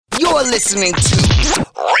You're listening to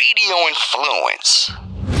Radio Influence.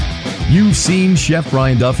 You've seen Chef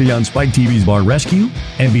Brian Duffy on Spike TV's Bar Rescue,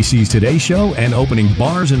 NBC's Today Show, and opening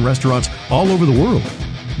bars and restaurants all over the world.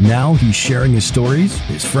 Now he's sharing his stories,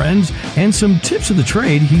 his friends, and some tips of the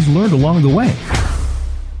trade he's learned along the way.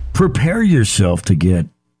 Prepare yourself to get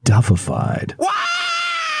Duffified. Wow!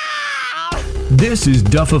 This is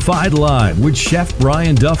Duffified Live with Chef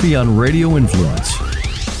Brian Duffy on Radio Influence.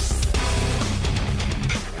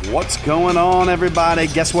 What's going on, everybody?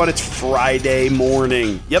 Guess what? It's Friday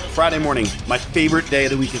morning. Yep, Friday morning. My favorite day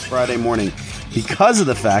of the week is Friday morning because of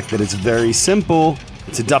the fact that it's very simple.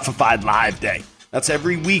 It's a Duffified Live day. That's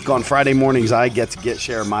every week on Friday mornings I get to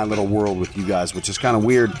share my little world with you guys, which is kind of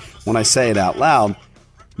weird when I say it out loud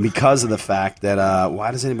because of the fact that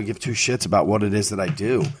why does anybody give two shits about what it is that I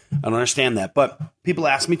do? I don't understand that, but people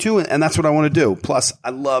ask me to, and that's what I want to do. Plus, I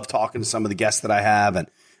love talking to some of the guests that I have and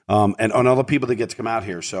on other people that get to come out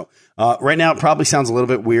here. So right now it probably sounds a little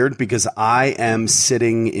bit weird because I am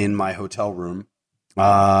sitting in my hotel room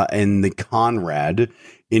in the Conrad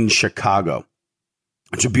in Chicago.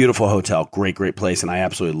 It's a beautiful hotel, great place, and I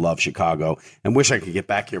absolutely love Chicago and wish I could get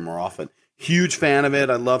back here more often. Huge fan of it.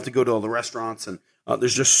 I love to go to all the restaurants, and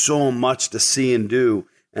there's just so much to see and do.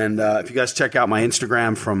 And if you guys check out my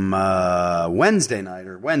Instagram from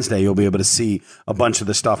Wednesday, you'll be able to see a bunch of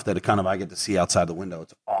the stuff that I get to see outside the window.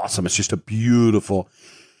 It's awesome. It's just a beautiful,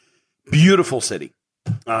 beautiful city.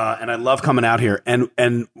 And I love coming out here. And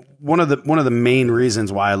one of the main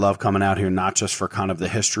reasons why I love coming out here, not just for kind of the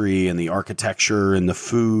history and the architecture and the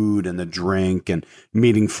food and the drink and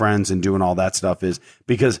meeting friends and doing all that stuff, is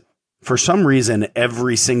because for some reason,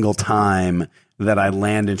 every single time that I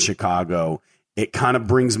land in Chicago, it kind of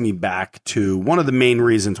brings me back to one of the main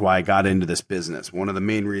reasons why I got into this business, one of the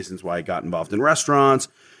main reasons why I got involved in restaurants,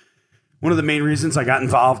 one of the main reasons I got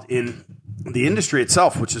involved in the industry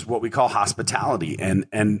itself, which is what we call hospitality.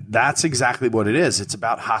 And that's exactly what it is. It's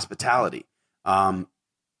about hospitality. I'll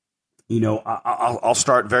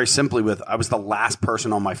start very simply with, I was the last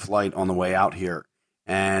person on my flight on the way out here.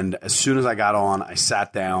 And as soon as I got on, I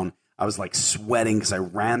sat down. I was like sweating because I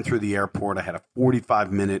ran through the airport. I had a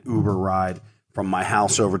 45-minute Uber ride from my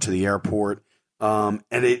house over to the airport. And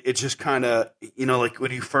it just kind of, like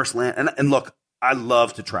when you first land, and look, I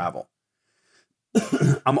love to travel.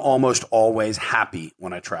 I'm almost always happy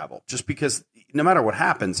when I travel, just because no matter what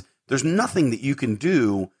happens, there's nothing that you can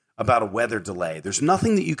do about a weather delay. There's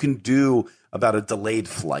nothing that you can do about a delayed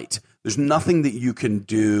flight. There's nothing that you can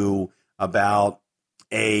do about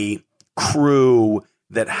a crew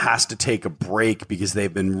that has to take a break because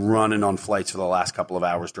they've been running on flights for the last couple of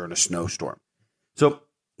hours during a snowstorm. So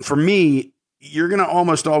for me, you're going to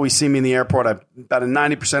almost always see me in the airport. About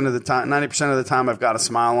 90% of the time, I've got a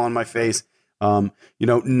smile on my face.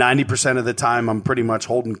 90% of the time, I'm pretty much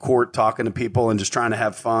holding court, talking to people and just trying to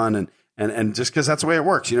have fun. And just because that's the way it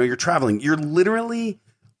works, you're traveling, you're literally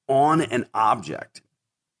on an object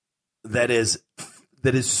that is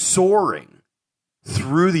soaring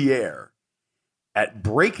through the air at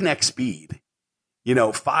breakneck speed,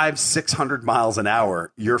 500-600 miles an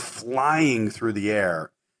hour. You're flying through the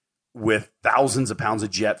air with thousands of pounds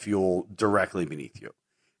of jet fuel directly beneath you.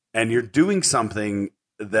 And you're doing something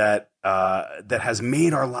that has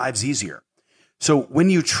made our lives easier. So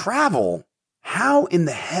when you travel, how in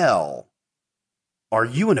the hell are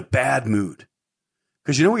you in a bad mood?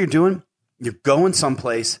 Because you know what you're doing? You're going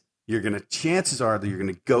someplace. Chances are that you're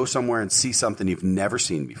going to go somewhere and see something you've never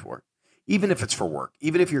seen before. Even if it's for work,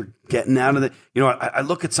 even if you're getting out of the, I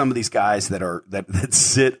look at some of these guys that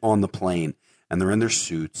sit on the plane and they're in their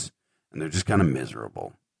suits and they're just kind of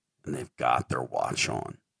miserable, and they've got their watch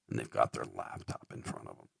on and they've got their laptop in front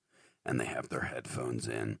of them and they have their headphones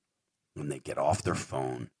in, and they get off their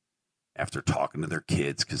phone after talking to their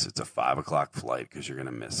kids because it's a 5:00 flight because you're going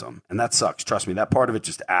to miss them. And that sucks. Trust me, that part of it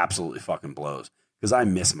just absolutely fucking blows because I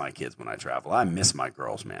miss my kids when I travel. I miss my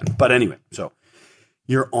girls, man. But anyway, so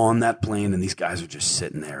you're on that plane and these guys are just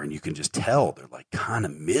sitting there and you can just tell they're like kind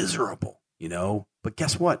of miserable, But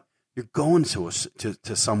guess what? You're going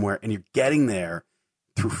to somewhere and you're getting there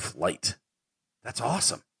through flight. That's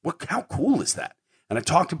awesome. How cool is that? And I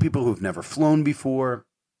talk to people who've never flown before,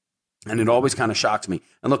 and it always kind of shocks me.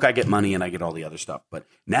 And look, I get money and I get all the other stuff, but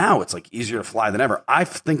now it's like easier to fly than ever. I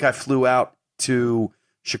think I flew out to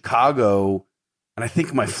Chicago and I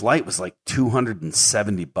think my flight was like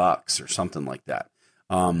 $270 or something like that.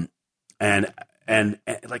 And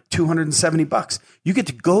like $270, you get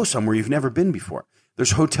to go somewhere you've never been before.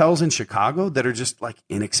 There's hotels in Chicago that are just like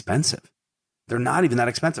inexpensive. They're not even that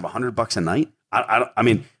expensive. $100 a night. I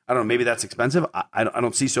don't know. Maybe that's expensive. I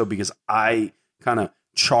don't see so because I kind of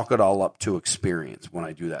chalk it all up to experience when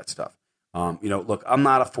I do that stuff. Look, I'm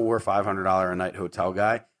not a $400 or $500 a night hotel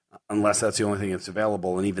guy unless that's the only thing that's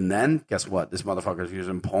available. And even then, guess what? This motherfucker's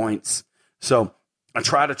using points. So I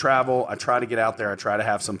try to travel. I try to get out there. I try to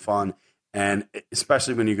have some fun. And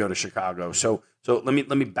especially when you go to Chicago. So let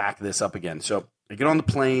me back this up again. So I get on the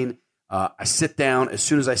plane. I sit down. As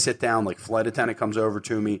soon as I sit down, like flight attendant comes over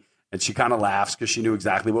to me and she kind of laughs because she knew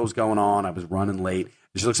exactly what was going on. I was running late.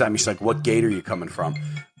 And she looks at me. She's like, "What gate are you coming from?"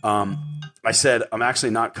 I said, "I'm actually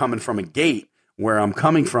not coming from a gate. Where I'm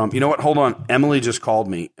coming from." You know what? Hold on. Emily just called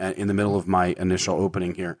me in the middle of my initial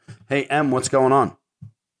opening here. Hey, Em, what's going on?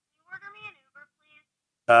 Order me an Uber,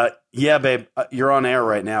 please. Yeah, babe. You're on air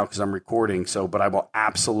right now because I'm recording. But I will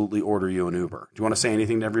absolutely order you an Uber. Do you want to say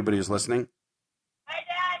anything to everybody who's listening? Hi,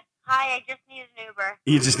 Dad. Hi, I just need an Uber.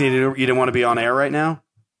 You just need an Uber. You didn't want to be on air right now?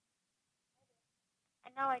 I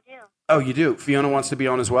know I do. Oh, you do. Fiona wants to be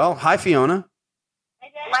on as well. Hi, Fiona. Hi,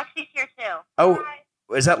 Dad. Lexi's here, too. Oh,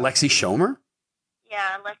 Hi. is that Lexi Schomer?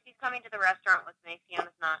 Yeah, Lexi's coming to the restaurant with me.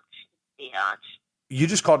 Fiona's not. She's a biatch. You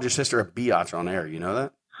just called your sister a biatch on air. You know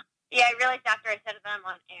that? Yeah, I realized after I said that I'm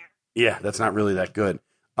on air. Yeah, that's not really that good.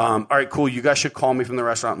 All right, cool. You guys should call me from the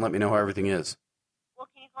restaurant and let me know how everything is. Well,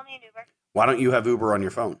 can you call me an Uber? Why don't you have Uber on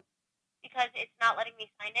your phone? Because it's not letting me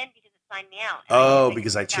sign in because it signed me out. Oh,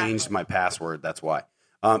 because I changed my password. That's why.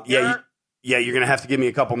 You're going to have to give me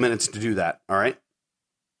a couple minutes to do that. All right?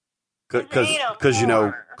 Because you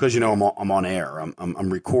know I'm on air. I'm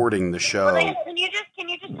recording the show. Well, can you just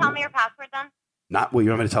tell me your password then? Not what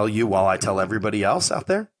you want me to tell you while I tell everybody else out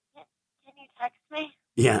there? Can you text me?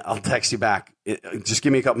 Yeah, I'll text you back. Just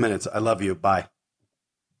give me a couple minutes. I love you. Bye.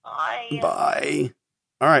 Bye. Bye.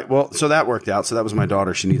 All right. Well, so that worked out. So that was my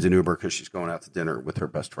daughter. She needs an Uber because she's going out to dinner with her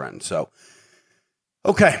best friend. So,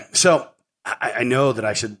 okay. So I know that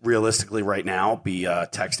I should realistically right now be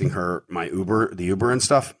texting her the Uber and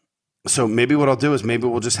stuff. So maybe what I'll do is maybe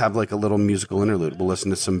we'll just have like a little musical interlude. We'll listen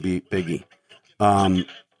to some Biggie.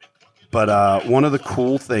 But one of the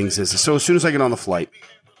cool things is, so as soon as I get on the flight,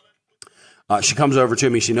 she comes over to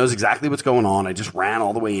me. She knows exactly what's going on. I just ran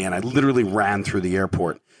all the way in. I literally ran through the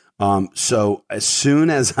airport. So as soon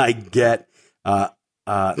as I get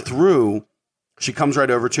through, she comes right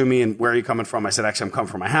over to me and, "Where are you coming from?" I said, "Actually, I'm coming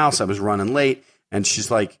from my house. I was running late." And she's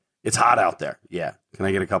like, "It's hot out there." "Yeah. Can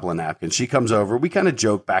I get a couple of napkins?" She comes over. We kind of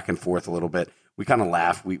joke back and forth a little bit. We kind of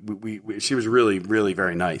laugh. She was really, really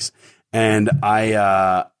very nice. And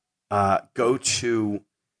I go to,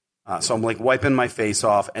 so I'm like wiping my face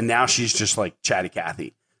off. And now she's just like chatty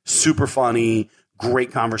Cathy. Super funny,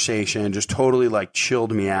 great conversation, just totally like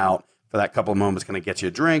chilled me out for that couple of moments. "Can I get you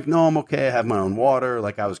a drink?" "No, I'm okay. I have my own water."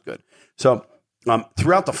 Like I was good. So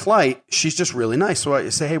throughout the flight, she's just really nice. So I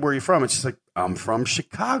say, "Hey, where are you from?" And she's like, "I'm from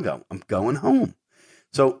Chicago. I'm going home."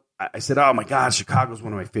 So I said, "Oh my God, Chicago's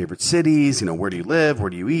one of my favorite cities. Where do you live? Where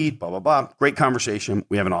do you eat? Blah, blah, blah." Great conversation.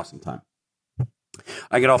 We have an awesome time.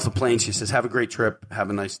 I get off the plane. She says, "Have a great trip. Have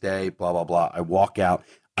a nice day." Blah, blah, blah. I walk out.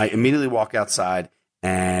 I immediately walk outside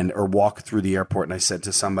or walk through the airport. And I said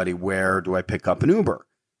to somebody, "Where do I pick up an Uber?"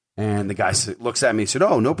 And the guy looks at me and said,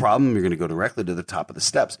 "Oh, no problem. You're going to go directly to the top of the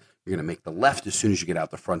steps. You're going to make the left as soon as you get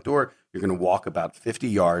out the front door. You're going to walk about 50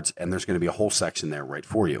 yards, and there's going to be a whole section there right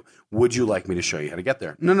for you. Would you like me to show you how to get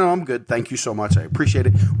there?" No, I'm good. Thank you so much. I appreciate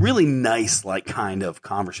it." Really nice, like kind of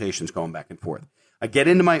conversations going back and forth. I get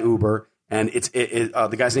into my Uber, and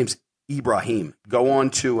the guy's name's Ibrahim. Go on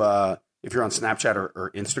to, if you're on Snapchat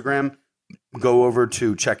or Instagram, go over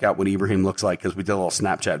to check out what Ibrahim looks like because we did a little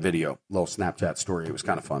Snapchat video, little Snapchat story. It was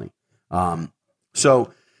kind of funny.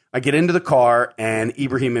 So I get into the car, and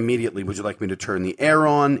Ibrahim immediately, "Would you like me to turn the air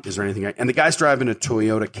on? Is there anything?" And the guy's driving a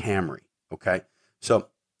Toyota Camry. Okay. So,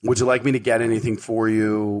 "Would you like me to get anything for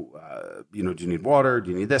you? Do you need water?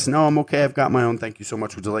 Do you need this?" "No, I'm okay. I've got my own. Thank you so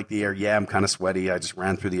much. Would you like the air?" "Yeah, I'm kind of sweaty. I just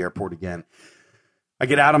ran through the airport again." I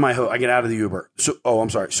get out of the Uber. I'm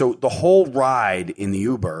sorry. So the whole ride in the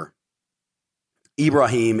Uber,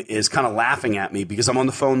 Ibrahim is kind of laughing at me because I'm on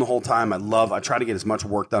the phone the whole time. I try to get as much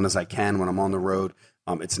work done as I can when I'm on the road.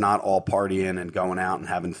 It's not all partying and going out and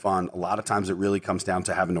having fun. A lot of times it really comes down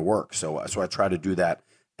to having to work. So I try to do that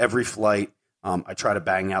every flight. I try to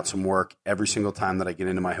bang out some work every single time that I get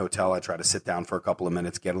into my hotel. I try to sit down for a couple of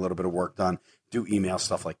minutes, get a little bit of work done, do email,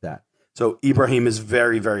 stuff like that. So Ibrahim is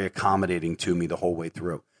very, very accommodating to me the whole way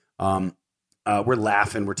through. We're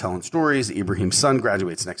laughing. We're telling stories. Ibrahim's son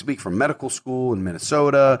graduates next week from medical school in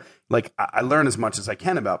Minnesota. Like I learn as much as I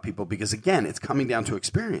can about people because, again, it's coming down to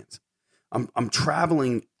experience. I'm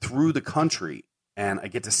traveling through the country, and I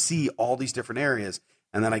get to see all these different areas,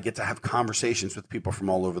 and then I get to have conversations with people from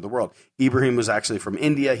all over the world. Ibrahim was actually from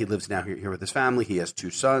India. He lives now here with his family. He has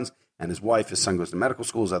 2 sons, and his wife. His son goes to medical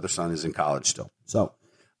school. His other son is in college still. So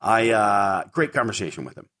great conversation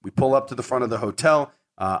with him. We pull up to the front of the hotel.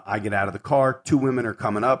 I get out of the car. 2 women are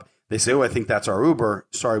coming up. They say, "Oh, I think that's our Uber.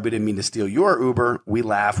 Sorry, we didn't mean to steal your Uber." We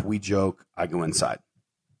laugh. We joke. I go inside.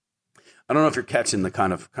 I don't know if you're catching the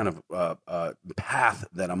kind of path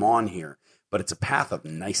that I'm on here, but it's a path of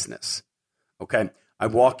niceness. Okay. I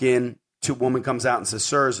walk in. 2 women comes out and says,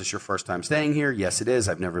 "Sir, is this your first time staying here?" "Yes, it is.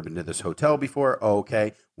 I've never been to this hotel before." "Oh,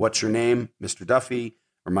 okay. What's your name?" "Mr. Duffy."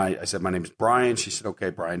 I said, "My name is Brian." She said,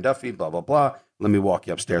 "Okay, Brian Duffy, blah, blah, blah. Let me walk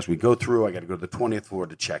you upstairs." We go through. I got to go to the 20th floor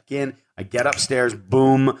to check in. I get upstairs.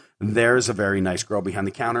 Boom. There's a very nice girl behind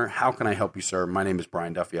the counter. "How can I help you, sir?" "My name is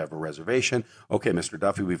Brian Duffy. I have a reservation." "Okay, Mr.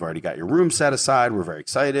 Duffy, we've already got your room set aside. We're very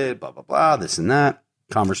excited, blah, blah, blah, this and that."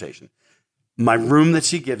 Conversation. My room that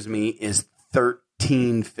she gives me is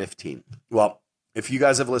 1315. Well, if you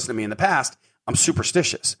guys have listened to me in the past, I'm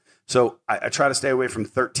superstitious. So I try to stay away from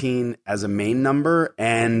 13 as a main number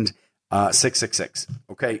and 666.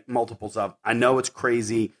 Okay, multiples of. I know it's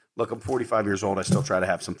crazy. Look, I'm 45 years old. I still try to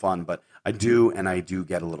have some fun, but I do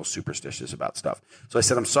get a little superstitious about stuff. So I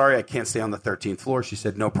said, "I'm sorry, I can't stay on the 13th floor." She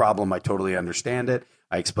said, "No problem. I totally understand it."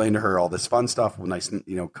 I explained to her all this fun stuff, nice,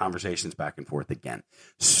 conversations back and forth again.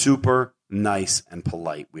 Super nice and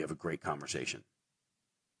polite. We have a great conversation.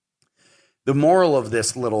 The moral of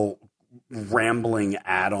this little rambling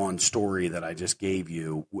add-on story that I just gave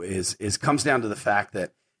you is comes down to the fact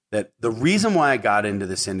that the reason why I got into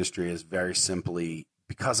this industry is very simply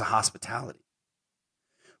because of hospitality.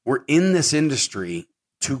 We're in this industry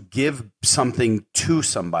to give something to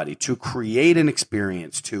somebody, to create an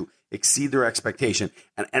experience, to exceed their expectation.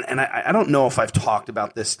 And I don't know if I've talked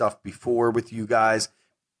about this stuff before with you guys,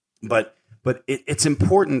 but it's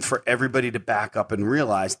important for everybody to back up and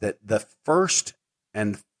realize that the first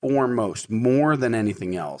and foremost, more than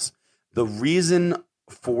anything else, the reason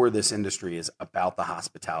for this industry is about the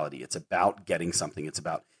hospitality. It's about getting something. It's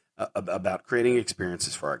about creating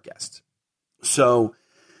experiences for our guests. So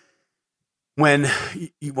when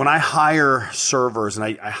I hire servers, and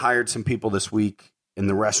I hired some people this week in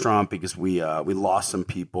the restaurant because we lost some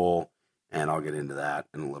people, and I'll get into that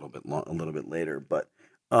in a little bit later. But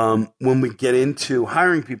when we get into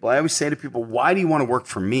hiring people, I always say to people, "Why do you want to work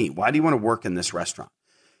for me? Why do you want to work in this restaurant?"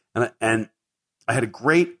 And I had a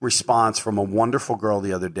great response from a wonderful girl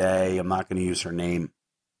the other day. I'm not going to use her name,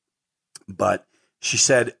 but she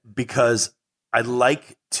said, "Because I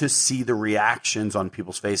like to see the reactions on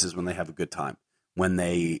people's faces when they have a good time, when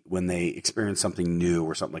they experience something new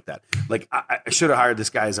or something like that. Like I should have hired this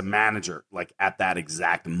guy as a manager, like at that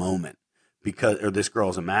exact moment, or this girl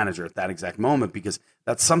as a manager at that exact moment, because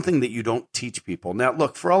that's something that you don't teach people." Now,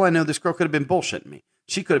 look, for all I know, this girl could have been bullshitting me.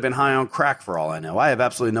 She could have been high on crack for all I know. I have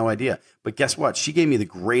absolutely no idea. But guess what? She gave me the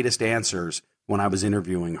greatest answers when I was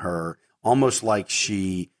interviewing her, almost like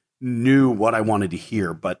she knew what I wanted to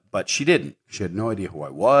hear, but she didn't. She had no idea who I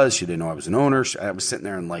was. She didn't know I was an owner. I was sitting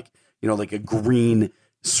there in like a green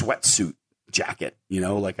sweatsuit jacket,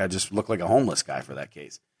 like I just looked like a homeless guy for that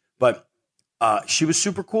case. But she was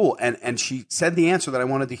super cool. And she said the answer that I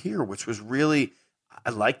wanted to hear, which was really, I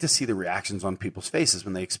like to see the reactions on people's faces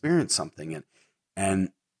when they experience something.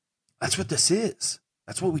 And that's what this is.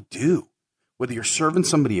 That's what we do. Whether you're serving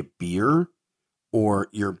somebody a beer, or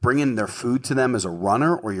you're bringing their food to them as a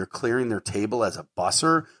runner, or you're clearing their table as a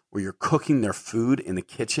busser, or you're cooking their food in the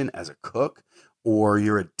kitchen as a cook, or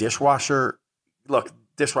you're a dishwasher. Look,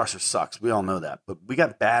 dishwasher sucks. We all know that. But we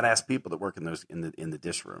got badass people that work in the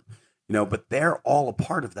dish room, but they're all a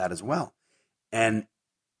part of that as well. And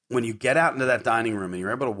when you get out into that dining room and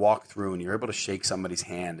you're able to walk through and you're able to shake somebody's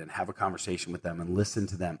hand and have a conversation with them and listen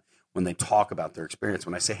to them when they talk about their experience,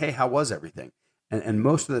 when I say, "Hey, how was everything?" And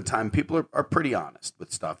most of the time, people are pretty honest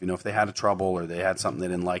with stuff. If they had a trouble or they had something they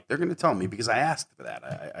didn't like, they're going to tell me because I asked for that.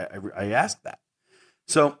 I asked that.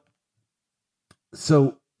 So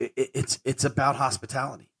it's about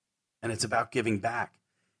hospitality, and it's about giving back.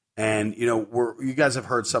 And you guys have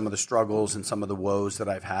heard some of the struggles and some of the woes that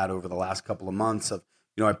I've had over the last couple of months. Of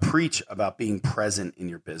I preach about being present in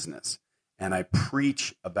your business, and I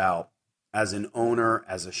preach about, as an owner,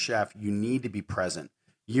 as a chef, you need to be present.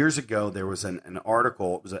 Years ago, there was an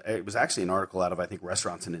article. It was actually an article out of, I think,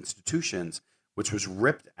 Restaurants and Institutions, which was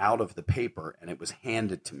ripped out of the paper and it was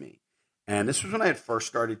handed to me. And this was when I had first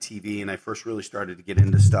started TV and I first really started to get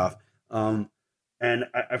into stuff. And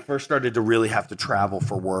I first started to really have to travel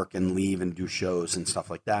for work and leave and do shows and stuff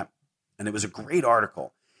like that. And it was a great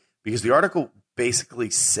article because the article basically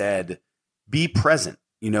said, "Be present."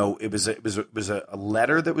 It was a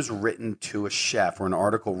letter that was written to a chef, or an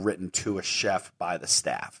article written to a chef by the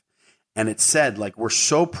staff. And it said, like, "We're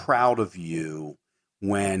so proud of you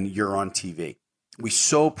when you're on TV. We're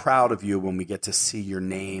so proud of you when we get to see your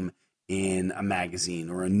name in a magazine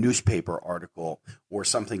or a newspaper article or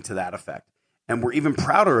something to that effect. And we're even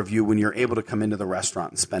prouder of you when you're able to come into the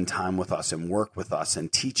restaurant and spend time with us and work with us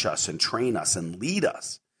and teach us and train us and lead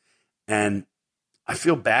us. And I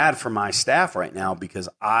feel bad for my staff right now because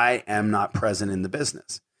I am not present in the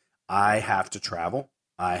business. I have to travel.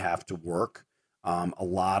 I have to work. A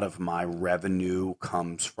lot of my revenue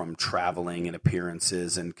comes from traveling and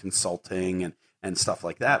appearances and consulting and stuff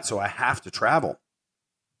like that. So I have to travel.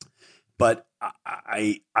 But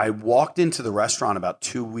I walked into the restaurant about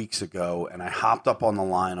 2 weeks ago, and I hopped up on the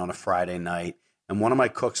line on a Friday night, and one of my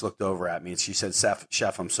cooks looked over at me and she said,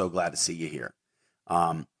 Chef, I'm so glad to see you here.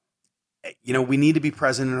 We need to be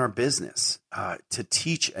present in our business to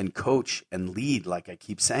teach and coach and lead, like I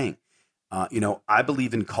keep saying. I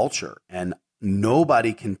believe in culture, and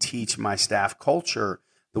nobody can teach my staff culture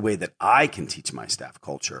the way that I can teach my staff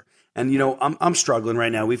culture. And, I'm struggling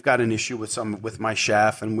right now. We've got an issue with my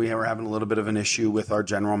chef, and we are having a little bit of an issue with our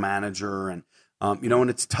general manager. And, and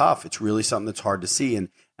it's tough. It's really something that's hard to see. And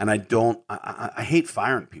I hate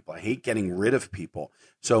firing people. I hate getting rid of people.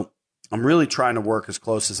 So I'm really trying to work as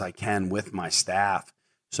close as I can with my staff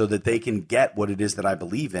so that they can get what it is that I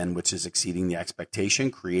believe in, which is exceeding the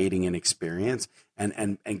expectation, creating an experience,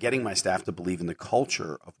 and getting my staff to believe in the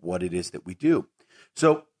culture of what it is that we do.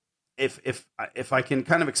 So if I can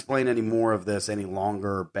kind of explain any more of this any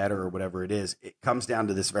longer or better or whatever it is, it comes down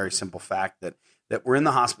to this very simple fact that we're in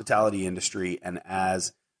the hospitality industry, and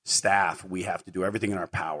as staff, we have to do everything in our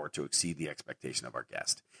power to exceed the expectation of our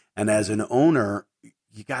guest. And as an owner,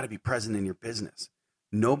 you got to be present in your business.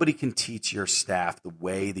 Nobody can teach your staff the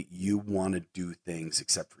way that you want to do things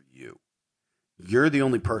except for you. You're the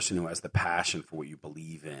only person who has the passion for what you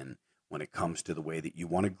believe in when it comes to the way that you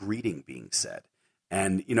want a greeting being said.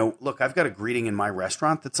 And, look, I've got a greeting in my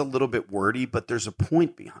restaurant that's a little bit wordy, but there's a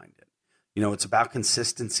point behind it. It's about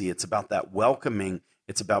consistency. It's about that welcoming.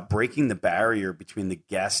 It's about breaking the barrier between the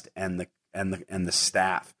guest and the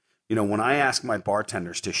staff. When I ask my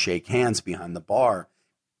bartenders to shake hands behind the bar,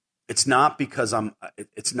 it's not because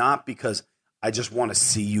I just want to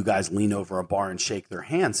see you guys lean over a bar and shake their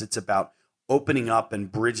hands. It's about opening up and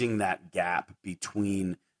bridging that gap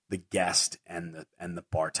between the guest and the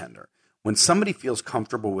bartender. When somebody feels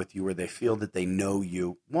comfortable with you or they feel that they know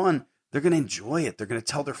you, one, they're going to enjoy it. They're going to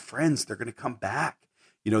tell their friends. They're going to come back.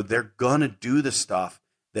 They're going to do the stuff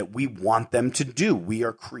that we want them to do. We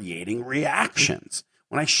are creating reactions.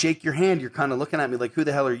 When I shake your hand, you're kind of looking at me like, who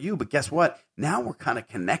the hell are you? But guess what? Now we're kind of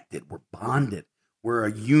connected. We're bonded. We're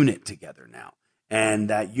a unit together now.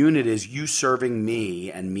 And that unit is you serving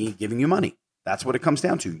me and me giving you money. That's what it comes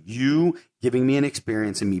down to. You giving me an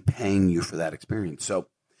experience and me paying you for that experience.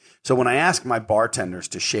 So when I ask my bartenders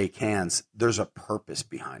to shake hands, there's a purpose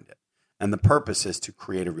behind it. And the purpose is to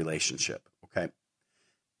create a relationship, okay?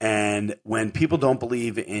 And when people don't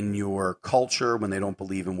believe in your culture, when they don't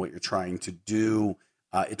believe in what you're trying to do,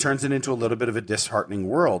 it turns it into a little bit of a disheartening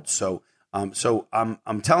world. So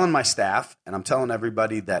I'm telling my staff and I'm telling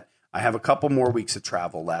everybody that I have a couple more weeks of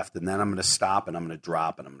travel left, and then I'm going to stop and I'm going to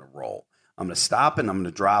drop and I'm going to roll. I'm going to stop and I'm going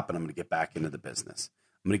to drop and I'm going to get back into the business.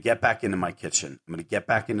 I'm going to get back into my kitchen. I'm going to get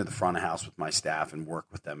back into the front of house with my staff and work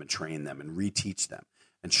with them and train them and reteach them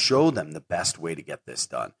and show them the best way to get this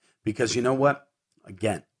done. Because you know what?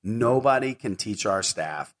 Again, nobody can teach our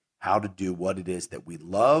staff how to do what it is that we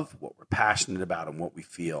love, what we're passionate about, and what we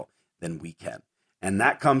feel than we can. And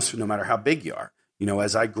that comes from no matter how big you are.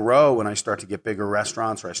 As I grow and I start to get bigger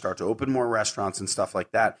restaurants or I start to open more restaurants and stuff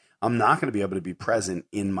like that, I'm not going to be able to be present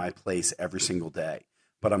in my place every single day.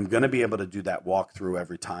 But I'm going to be able to do that walkthrough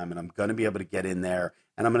every time, and I'm going to be able to get in there,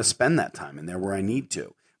 and I'm going to spend that time in there where I need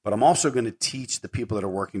to. But I'm also going to teach the people that are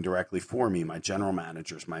working directly for me, my general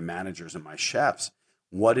managers, my managers, and my chefs,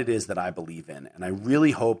 what it is that I believe in. And I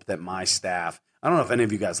really hope that my staff, I don't know if any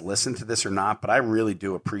of you guys listen to this or not, but I really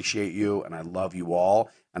do appreciate you, and I love you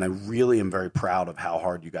all. And I really am very proud of how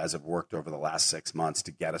hard you guys have worked over the last 6 months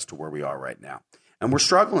to get us to where we are right now. And we're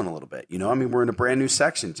struggling a little bit. We're in a brand new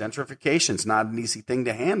section. Gentrification is not an easy thing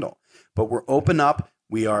to handle, but we're open up.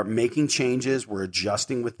 We are making changes. We're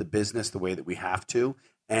adjusting with the business the way that we have to.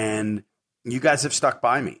 And you guys have stuck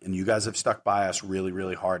by me, and you guys have stuck by us really,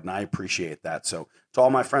 really hard. And I appreciate that. So to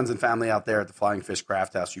all my friends and family out there at the Flying Fish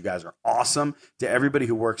Craft House, you guys are awesome. To everybody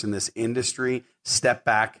who works in this industry, step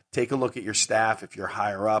back, take a look at your staff if you're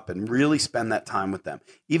higher up, and really spend that time with them,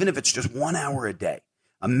 even if it's just 1 hour a day.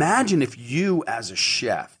 Imagine if you as a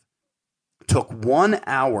chef took 1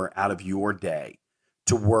 hour out of your day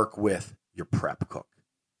to work with your prep cook.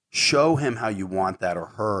 Show him how you want that, or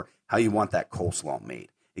her, how you want that coleslaw made.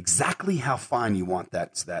 exactly how fine you want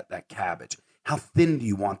that cabbage. How thin do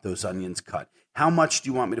you want those onions cut? How much do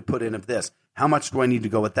you want me to put in of this? How much do I need to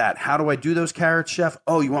go with that? How do I do those carrots, chef?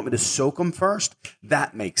 Oh, you want me to soak them first?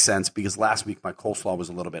 That makes sense because last week my coleslaw was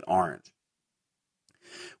a little bit orange.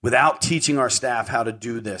 Without teaching our staff how to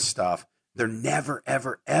do this stuff, they're never,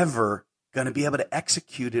 ever, ever going to be able to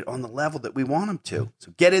execute it on the level that we want them to.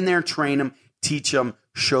 So get in there, train them, teach them,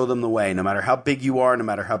 show them the way. No matter how big you are, no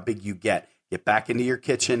matter how big you get back into your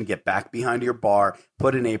kitchen, get back behind your bar,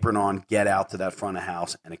 put an apron on, get out to that front of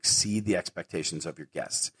house and exceed the expectations of your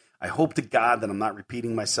guests. I hope to God that I'm not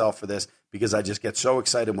repeating myself for this because I just get so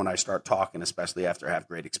excited when I start talking, especially after I have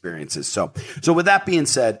great experiences. So with that being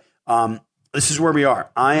said, this is where we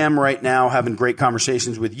are. I am right now having great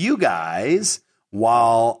conversations with you guys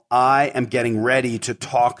while I am getting ready to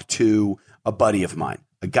talk to a buddy of mine,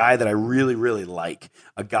 a guy that I really, really like,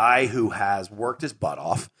 a guy who has worked his butt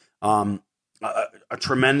off a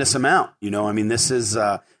tremendous amount. This is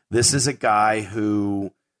a guy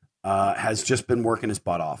who has just been working his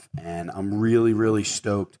butt off, and I'm really, really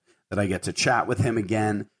stoked that I get to chat with him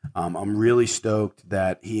again. I'm really stoked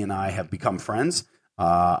that he and I have become friends.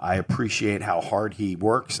 I appreciate how hard he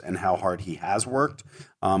works and how hard he has worked.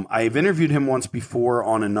 I've interviewed him once before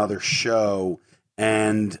on another show,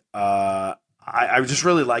 and I just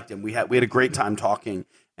really liked him. We had a great time talking,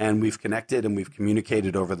 and we've connected and we've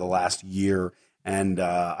communicated over the last year, and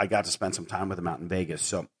I got to spend some time with him out in Vegas.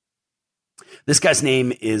 So this guy's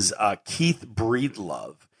name is Keith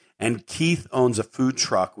Breedlove, and Keith owns a food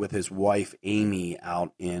truck with his wife, Amy,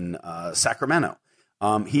 out in Sacramento.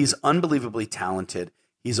 He's unbelievably talented.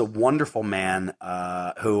 He's a wonderful man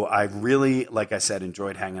who I really, like I said,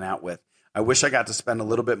 enjoyed hanging out with. I wish I got to spend a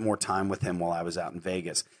little bit more time with him while I was out in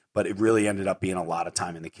Vegas, but it really ended up being a lot of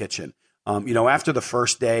time in the kitchen. After the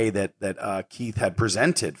first day that Keith had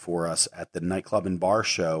presented for us at the Nightclub and Bar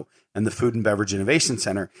Show and the Food and Beverage Innovation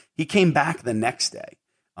Center, he came back the next day.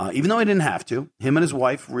 Even though he didn't have to, him and his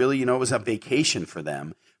wife really, it was a vacation for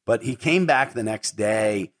them, but he came back the next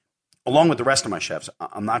day along with the rest of my chefs.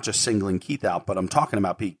 I'm not just singling Keith out, but I'm talking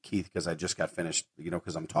about Keith because I just got finished,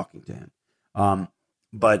 because I'm talking to him.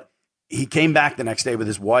 But he came back the next day with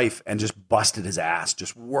his wife and just busted his ass,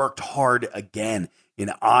 just worked hard again in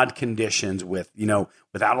odd conditions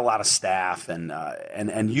without a lot of staff.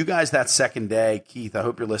 And you guys that second day, Keith, I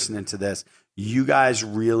hope you're listening to this. You guys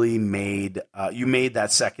really made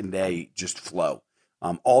that second day just flow.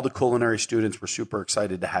 All the culinary students were super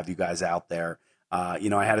excited to have you guys out there.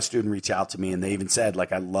 I had a student reach out to me and they even said,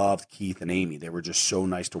 I loved Keith and Amy. They were just so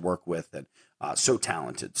nice to work with and so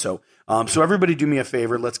talented. So everybody do me a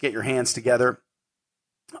favor. Let's get your hands together.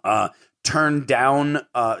 Turn down,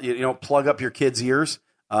 plug up your kids' ears.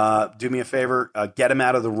 Do me a favor. Get them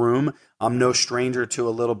out of the room. I'm no stranger to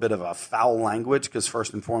a little bit of a foul language because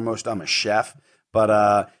first and foremost, I'm a chef.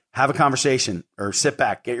 But have a conversation or sit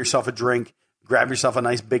back, get yourself a drink, grab yourself a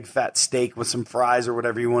nice big fat steak with some fries or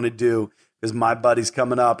whatever you want to do. Because my buddy's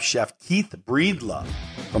coming up, Chef Keith Breedlove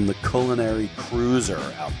from the Culinary Cruiser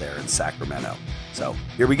out there in Sacramento. So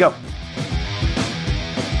here we go.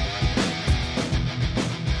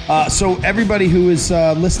 So everybody who is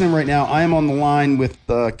listening right now, I am on the line with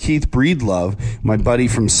Keith Breedlove, my buddy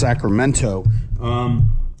from Sacramento.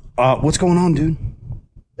 What's going on, dude?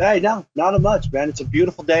 Hey, no, not much, man. It's a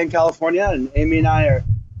beautiful day in California, and Amy and I are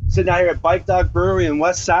sitting out here at Bike Dog Brewery in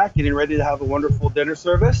West Sac, getting ready to have a wonderful dinner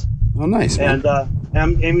service. Oh, nice, man.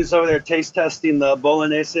 And Amy's over there taste testing the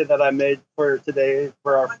bolognese that I made for today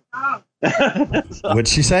for our. What'd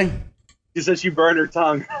she say? She said she burned her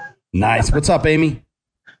tongue. Nice. What's up, Amy?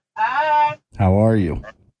 Hi. How are you?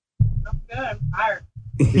 I'm good. I'm tired.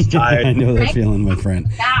 He's tired. I know that feeling, my friend.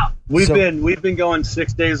 Now. We've been going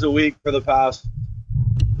 6 days a week for the past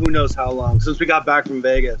who knows how long since we got back from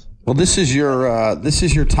Vegas. Well, this is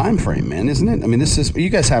your time frame, man, isn't it? I mean, you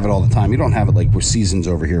guys have it all the time. You don't have it like with seasons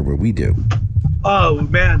over here where we do. Oh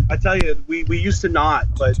man, I tell you, we used to not,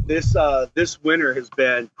 but this winter has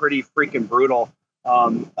been pretty freaking brutal.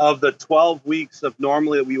 Of the 12 weeks of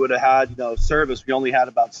normally we would have had, service, we only had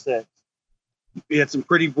about 6. We had some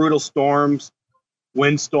pretty brutal storms,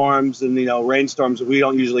 windstorms, and rainstorms that we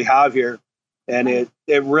don't usually have here, and it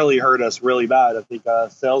really hurt us really bad. I think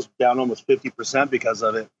sales down almost 50% because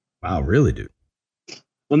of it. Wow, really, dude?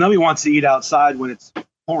 Well, nobody wants to eat outside when it's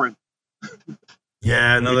pouring.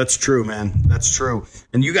 Yeah, no, that's true, man. That's true.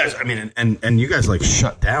 And you guys, I mean, and you guys like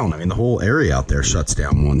shut down. I mean, the whole area out there shuts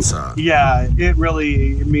down one side. Yeah, it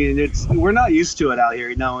really, I mean, we're not used to it out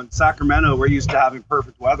here. In Sacramento, we're used to having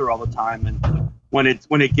perfect weather all the time. And when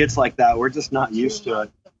it gets like that, we're just not used to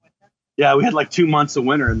it. Yeah, we had like 2 months of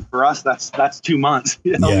winter. And for us, that's 2 months.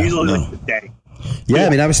 Usually like a day. Yeah, I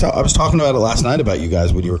mean, I was talking about it last night about you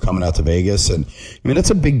guys when you were coming out to Vegas, and I mean, it's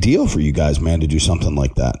a big deal for you guys, man, to do something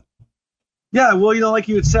like that. Yeah, well, like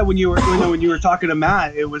you had said when you were talking to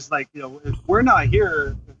Matt, it was like, if we're not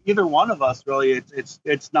here, either one of us really,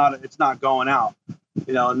 it's not going out,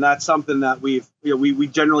 and that's something that we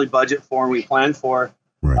generally budget for and we plan for,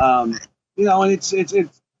 Right. And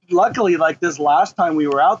it's luckily, like this last time we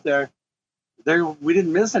were out there we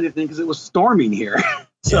didn't miss anything because it was storming here.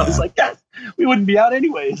 So Yeah. it's like, yes, we wouldn't be out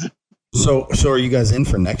anyways. So are you guys in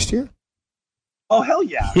for next year? Oh, hell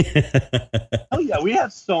yeah. Hell yeah. We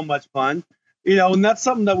had so much fun, and that's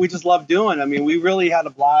something that we just love doing. I mean, we really had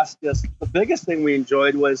a blast. Just the biggest thing we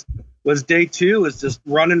enjoyed was day 2 was just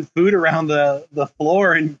running food around the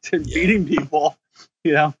floor and feeding people.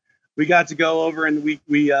 We got to go over and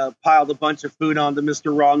we piled a bunch of food onto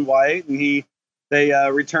Mr. Ron White, and they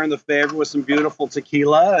returned the favor with some beautiful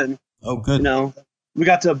tequila, and Oh, good. we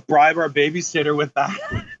got to bribe our babysitter with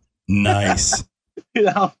that. Nice.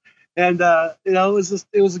 And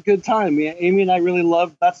it was a good time. Amy and I really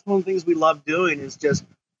love. That's one of the things we love doing is just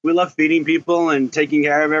we love feeding people and taking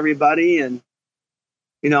care of everybody, and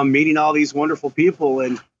meeting all these wonderful people,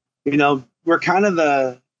 and we're kind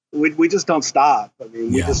of we just don't stop. I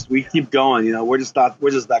mean, we keep going. We're just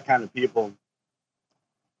that kind of people.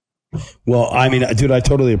 Well, I mean, dude, I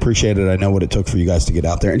totally appreciate it. I know what it took for you guys to get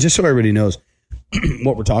out there. And just so everybody knows,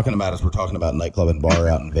 what we're talking about is we're talking about nightclub and bar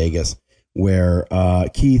out in Vegas, where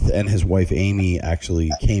Keith and his wife Amy actually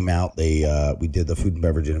came out. We did the Food and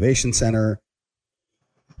Beverage Innovation Center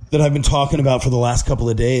that I've been talking about for the last couple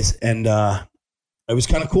of days, and it was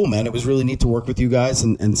kind of cool, man. It was really neat to work with you guys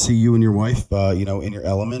and see you and your wife, in your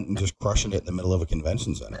element and just crushing it in the middle of a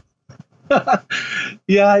convention center.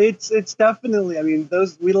 Yeah, it's definitely. I mean,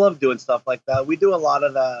 we love doing stuff like that. We do a lot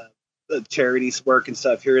of the charities work and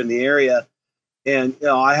stuff here in the area. And,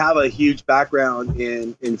 I have a huge background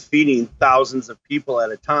in feeding thousands of people at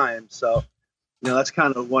a time. So, that's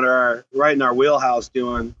kind of right in our wheelhouse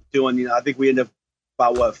doing, I think we end up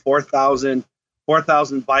about 4,000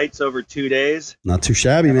 bites over 2 days. Not too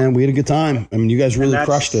shabby, man. We had a good time. I mean, you guys really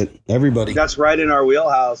crushed it. Everybody. That's right in our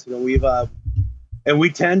wheelhouse. And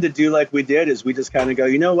we tend to do like we did is we just kind of go,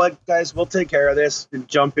 you know what, guys, we'll take care of this, and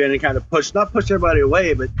jump in and kind of not push everybody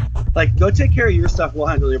away, but like, go take care of your stuff. We'll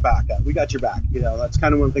handle your back. We got your back. That's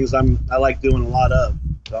kind of one of the things I like doing a lot of.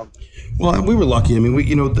 So. Well, we were lucky. I mean,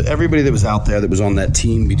 everybody that was out there that was on that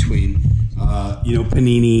team between,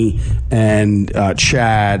 Panini and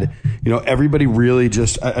Chad, everybody really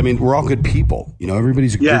we're all good people.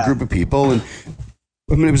 Everybody's a good group of people. And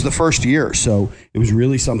I mean, it was the first year, so it was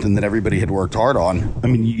really something that everybody had worked hard on. I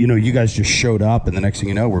mean, you guys just showed up, and the next thing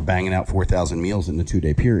you know, we're banging out 4,000 meals in the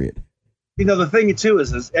 2-day period. The thing too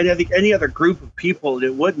is and I think any other group of people,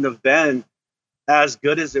 it wouldn't have been as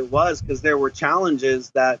good as it was, because there were challenges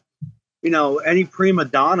that, any prima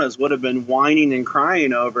donnas would have been whining and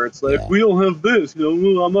crying over. It's like, we don't have this,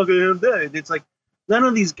 I'm not going to have that. It's like, none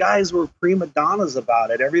of these guys were prima donnas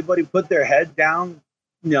about it. Everybody put their head down,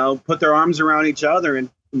 put their arms around each other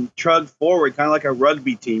and trudge forward, kind of like a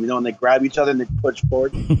rugby team, and they grab each other and they push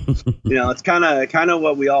forward. It's kind of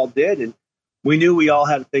what we all did, and we knew we all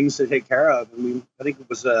had things to take care of, and I think it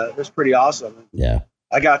was pretty awesome. Yeah,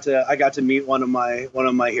 I got to meet one of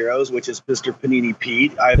my heroes, which is Mr. Panini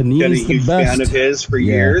Pete. I've been a huge fan of his for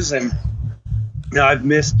years, and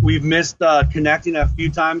we've missed connecting a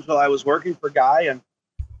few times while I was working for Guy, and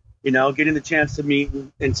getting the chance to meet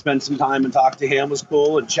and spend some time and talk to him was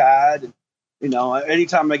cool, and Chad, and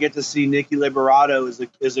anytime I get to see Nicky Liberato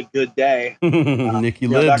is a good day. Nicky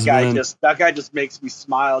Libs, that guy just makes me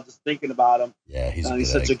smile just thinking about him. Yeah,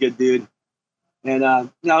 he's such a good dude.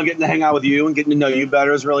 And getting to hang out with you and getting to know you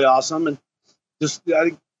better is really awesome. And just I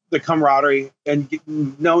think the camaraderie and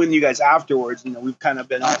knowing you guys afterwards, we've kind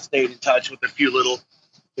of stayed in touch with a few little.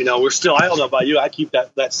 We're still. I don't know about you. I keep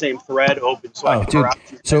that same thread open. So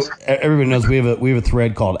so everybody knows we have a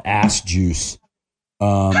thread called Ass Juice.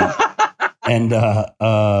 And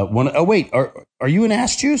are you an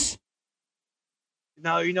Ass Juice?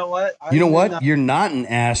 No, you know what? You're not an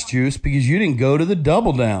Ass Juice because you didn't go to the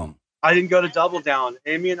Double Down. I didn't go to Double Down.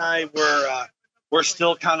 Amy and I we're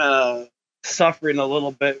still kind of suffering a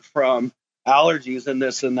little bit from allergies and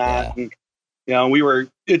this and that. Yeah. And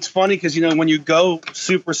it's funny because when you go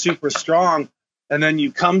super, super strong and then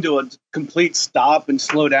you come to a complete stop and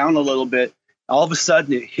slow down a little bit, all of a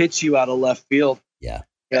sudden it hits you out of left field. Yeah.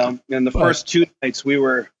 Yeah. And the first 2 nights we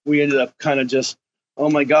ended up kind of just, oh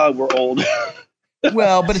my God, we're old.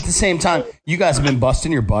 Well, but at the same time, you guys have been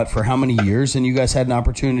busting your butt for how many years, and you guys had an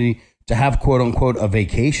opportunity to have, quote unquote, a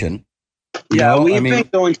vacation. We've been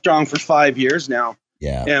going strong for 5 years now.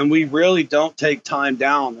 Yeah. And we really don't take time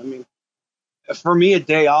down. I mean, for me, a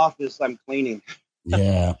day off is I'm cleaning.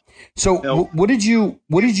 Yeah. So You know? what did you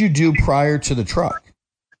do prior to the truck?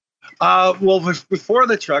 Well, before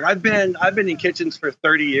the truck, I've been in kitchens for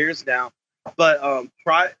 30 years now, but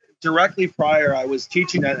directly prior, I was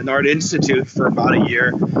teaching at an art institute for about a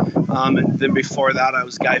year, and then before that, I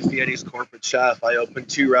was Guy Fieri's corporate chef. I opened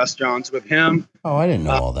 2 restaurants with him. Oh, I didn't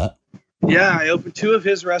know all that. Yeah, I opened 2 of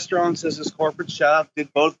his restaurants as his corporate chef.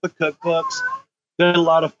 Did both the cookbooks. Did a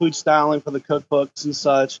lot of food styling for the cookbooks and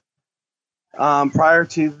such. Prior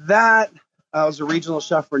to that, I was a regional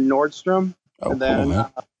chef for Nordstrom, Oh, and then cool,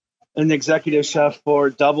 man. an executive chef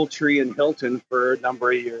for DoubleTree and Hilton for a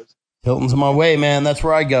number of years. Hilton's my way, man. That's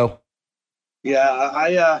where I go.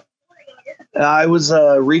 Yeah, I was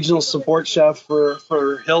a regional support chef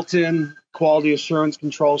for Hilton, quality assurance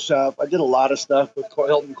control chef. I did a lot of stuff with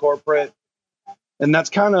Hilton corporate, and that's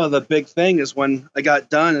kind of the big thing. Is when I got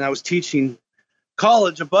done and I was teaching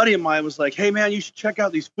college, a buddy of mine was like, "Hey man, you should check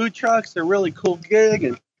out these food trucks. They're a really cool gig."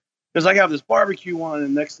 And because I got this barbecue one,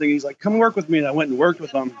 and the next thing he's like, "Come work with me," and I went and worked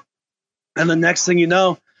with him. And the next thing you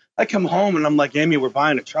know, I come home and I'm like, "Amy, we're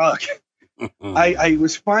buying a truck." I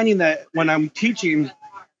was finding that when I'm teaching,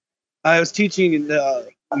 I was teaching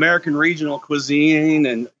American regional cuisine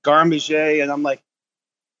and garde manger, and I'm like,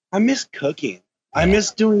 I miss cooking. I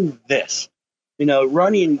miss doing this. You know,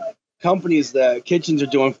 running companies that kitchens are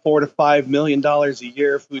doing $4 to $5 million a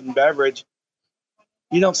year, food and beverage.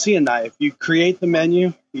 You don't see a knife. You create the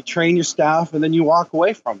menu, you train your staff, and then you walk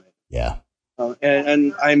away from it. Yeah.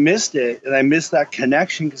 And I missed it, and I missed that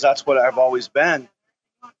connection because that's what I've always been.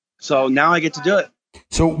 So now I get to do it.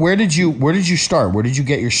 So where did you start? Where did you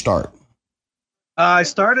get your start? I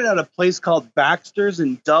started at a place called Baxter's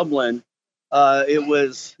in Dublin. It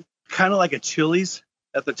was kind of like a Chili's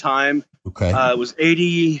at the time. Okay. It was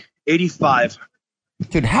 85.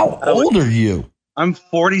 Dude, how old are you? I'm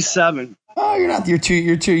 47. Oh, you're not. You're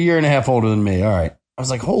two year and a half older than me. All right. I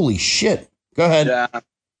was like, holy shit. Go ahead. Yeah.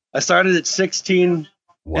 I started at 16,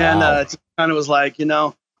 and it kind of was like, you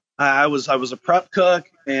know, I was a prep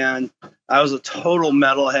cook, and I was a total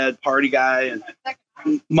metalhead party guy,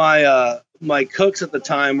 and my cooks at the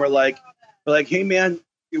time were like, hey man,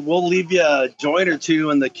 we'll leave you a joint or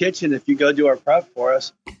 2 in the kitchen if you go do our prep for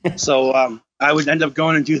us. So I would end up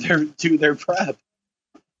going and do their prep.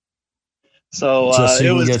 So Just so it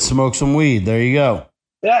you was can get smoke some weed. There you go.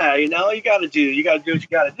 yeah, you know, you got to do what you got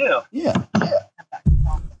to do. Yeah.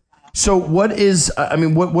 So what is? I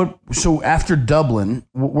mean, what? So after Dublin,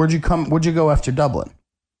 where'd you go after Dublin?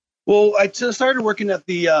 Well, I started working at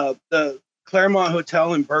the Claremont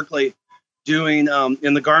Hotel in Berkeley, doing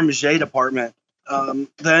in the garde manger department.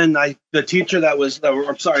 Then the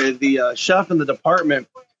chef in the department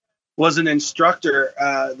was an instructor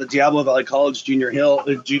at the Diablo Valley College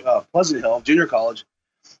Pleasant Hill Junior College,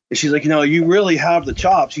 and she's like, you know, you really have the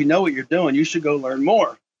chops. You know what you're doing. You should go learn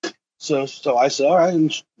more. So I said, all right,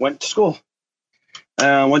 and went to school.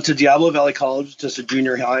 Went to Diablo Valley College, just a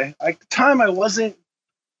junior high. At the time, I wasn't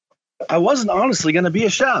honestly going to be a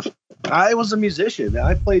chef. I was a musician.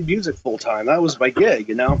 I played music full time. That was my gig,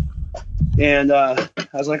 you know. And I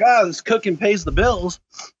was like, this cooking pays the bills.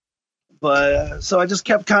 But so I just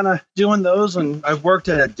kept kind of doing those, and I've worked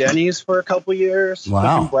at a Denny's for a couple years.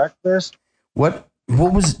 Wow. Cooking breakfast. What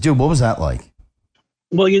was that like?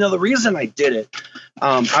 Well, you know, the reason I did it,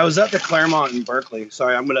 I was at the Claremont in Berkeley.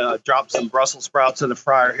 Sorry, I'm going to drop some Brussels sprouts in the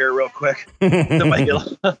fryer here real quick.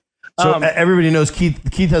 So everybody knows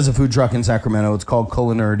Keith has a food truck in Sacramento. It's called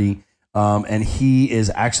Culinarity. And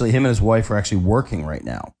him and his wife are actually working right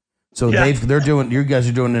now. So Yeah. you guys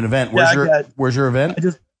are doing an event. Where's your event?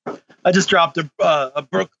 I just dropped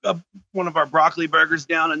one of our broccoli burgers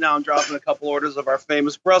down, and now I'm dropping a couple orders of our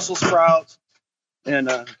famous Brussels sprouts. And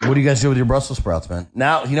What do you guys do with your Brussels sprouts, man?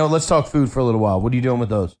 Now, you know, let's talk food for a little while. What are you doing with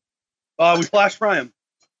those? we flash fry them.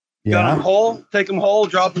 Got them whole, take them whole,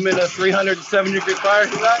 drop them in a 370-degree fryer.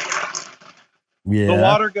 See that? Yeah. The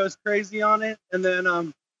water goes crazy on it, and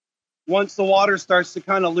then once the water starts to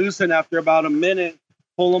kind of loosen after about a minute,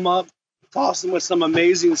 pull them up, toss them with some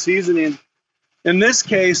amazing seasoning. In this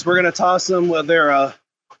case, we're going to toss them with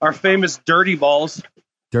our famous dirty balls.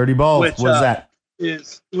 Dirty balls. Which, what is that?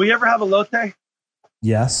 Will you ever have elote?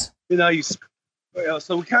 Yes. You know,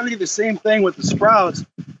 so we kind of do the same thing with the sprouts.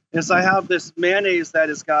 Is I have this mayonnaise that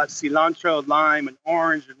has got cilantro, lime, and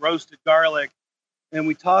orange, and roasted garlic, and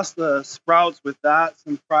we toss the sprouts with that,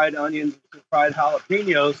 some fried onions, some fried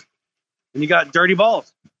jalapenos, and you got dirty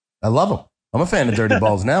balls. I love them. I'm a fan of dirty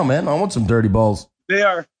balls now, man. I want some dirty balls. They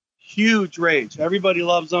are huge rage. Everybody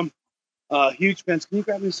loves them. Huge fans. Can you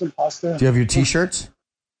grab me some pasta? Do you have your T-shirts?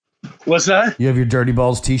 What's that? You have your Dirty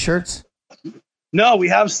Balls t-shirts? No, we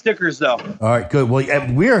have stickers though. All right, good.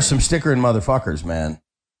 Well, we are some stickering motherfuckers, man.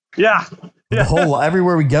 Yeah. The whole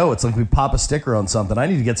everywhere we go, it's like we pop a sticker on something. I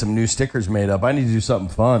need to get some new stickers made up. I need to do something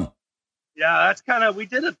fun. Yeah, that's kind of we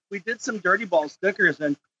did some Dirty Ball stickers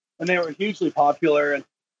and they were hugely popular and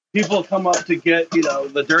people come up to get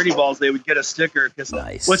the Dirty Balls. They would get a sticker because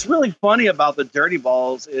Nice. What's really funny about the Dirty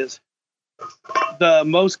Balls is the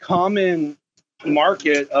most common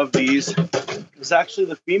market of these is actually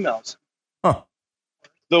the females. Huh.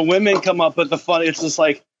 The women come up with the fun. It's just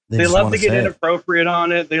like they just love wanna to get say it. inappropriate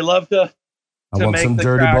on it. They love to I want make some the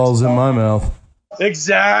dirty cracks balls in go. my mouth.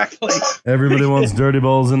 Exactly. Everybody wants dirty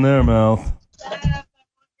balls in their mouth.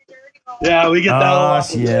 Yeah, we get that a Oh,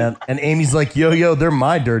 lot. yeah. And Amy's like, yo, they're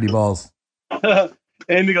my dirty balls.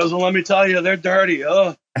 Amy goes, well, let me tell you, they're dirty.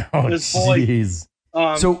 Oh, Oh, This boy. jeez.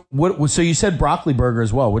 So what? So you said broccoli burger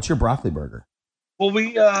as well. What's your broccoli burger? Well,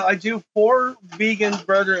 I do 4 vegan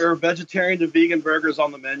burger or vegetarian to vegan burgers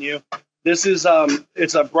on the menu. This is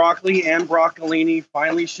it's a broccoli and broccolini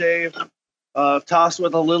finely shaved, tossed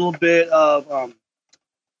with a little bit of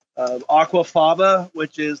aquafaba,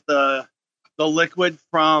 which is the liquid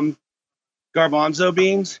from garbanzo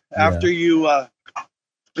beans. Yeah. After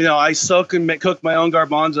I soak and cook my own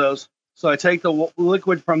garbanzos, so I take the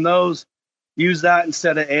liquid from those, use that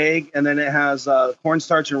instead of egg, and then it has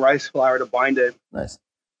cornstarch and rice flour to bind it. Nice.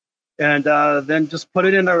 And then just put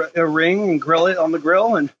it in a ring and grill it on the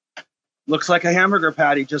grill, and looks like a hamburger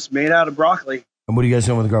patty just made out of broccoli. And what are you guys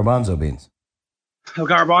doing with the garbanzo beans? The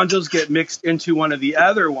garbanzos get mixed into one of the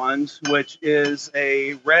other ones, which is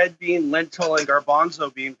a red bean, lentil, and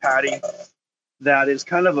garbanzo bean patty that is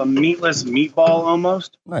kind of a meatless meatball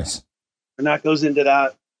almost. Nice. And that goes into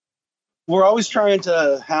that. We're always trying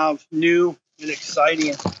to have new and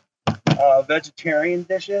exciting vegetarian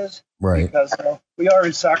dishes. Right. Because we are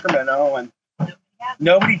in Sacramento and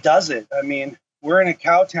nobody does it. I mean, we're in a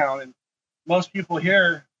cow town and most people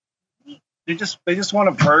here, they just want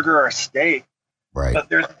a burger or a steak. Right. But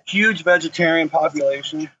there's a huge vegetarian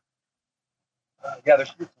population. There's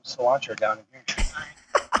some cilantro down in here.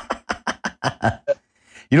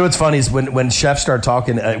 You know what's funny is when chefs start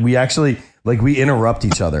talking, we actually we interrupt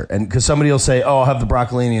each other, and because somebody will say, "Oh, I'll have the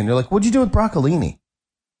broccolini," and you're like, "What'd you do with broccolini?"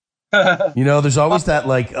 There's always that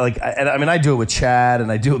and I mean, I do it with Chad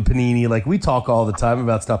and I do it with Panini. Like we talk all the time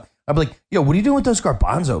about stuff. I'm like, "Yo, what are you doing with those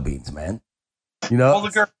garbanzo beans, man?" Well, the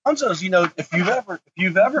garbanzos, if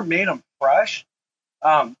you've ever made them fresh,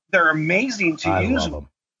 they're amazing to use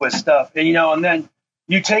with stuff, and and then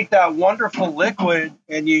you take that wonderful liquid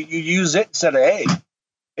and you use it instead of egg.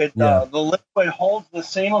 The liquid holds the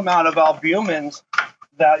same amount of albumins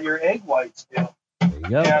that your egg whites do. There you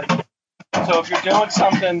go. And so if you're doing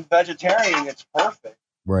something vegetarian, it's perfect.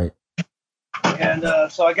 Right. And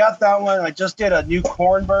so I got that one. I just did a new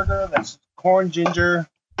corn burger. That's corn, ginger.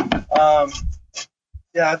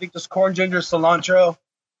 I think just corn, ginger, cilantro.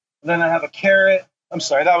 And then I have a carrot. I'm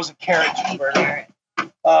sorry, that was a carrot cheeseburger.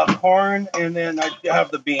 Corn, and then I have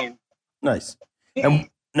the bean. Nice. And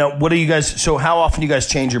now, what do you guys? So, how often do you guys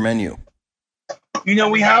change your menu?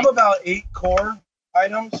 We have about 8 core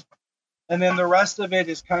items, and then the rest of it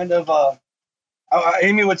is kind of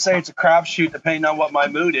Amy would say it's a crapshoot depending on what my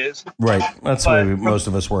mood is. Right. That's the way most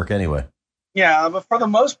of us work anyway. Yeah, but for the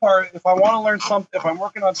most part, if I want to learn something, if I'm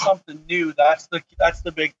working on something new, that's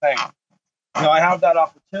the big thing. I have that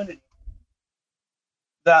opportunity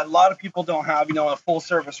that a lot of people don't have. In a full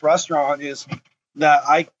service restaurant is that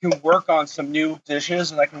I can work on some new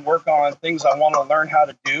dishes and I can work on things I want to learn how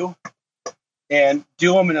to do and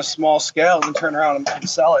do them in a small scale and turn around and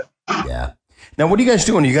sell it. Yeah. Now, what are you guys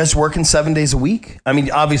doing? Are you guys working 7 days a week? I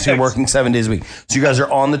mean, obviously, you're working 7 days a week. So you guys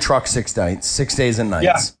are on the truck 6 nights, 6 days and nights.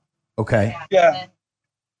 Yeah. Okay. Yeah.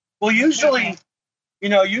 Well, usually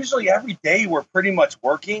every day we're pretty much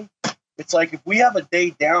working. It's like if we have a day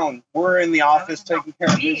down, we're in the office taking care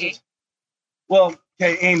of business. Well,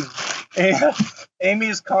 okay, Amy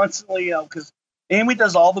is constantly, because Amy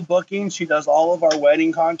does all the bookings. She does all of our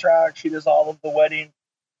wedding contracts. She does all of the wedding.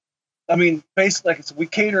 I mean, basically, we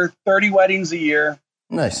cater 30 weddings a year.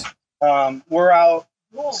 Nice. We're out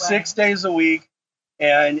 6 days a week,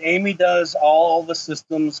 and Amy does all the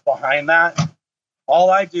systems behind that.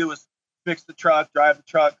 All I do is fix the truck, drive the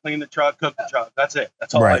truck, clean the truck, cook the truck. That's it.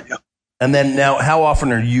 That's all I do. And then now, how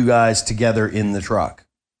often are you guys together in the truck?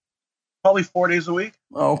 Probably 4 days a week.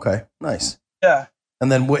 Oh, okay. Nice. Yeah.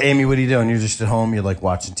 And then, Amy, what are you doing? You're just at home? You're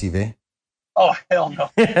watching TV? Oh, hell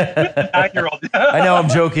no. 9-year-old. I know. I'm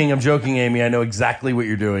joking, Amy. I know exactly what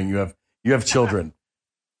you're doing. You have children.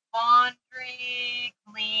 Laundry,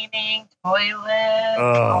 cleaning, toilet.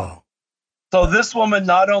 Oh. So this woman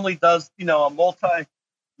not only does, you know, a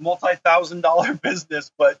multi-$1,000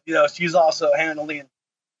 business, but, you know, she's also handling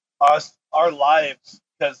our lives,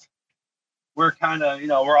 because we're kind of, you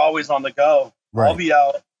know, we're always on the go. Right. I'll be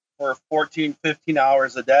out for 14, 15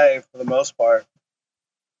 hours a day for the most part.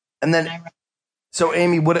 And then, so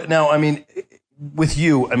Amy, I mean, with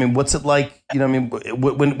you, I mean, what's it like? You know, I mean,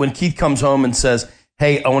 when Keith comes home and says,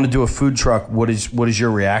 "Hey, I want to do a food truck," what is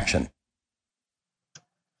your reaction?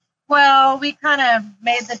 Well, we kind of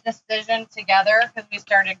made the decision together because we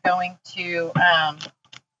started going to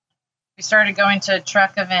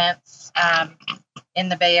truck events in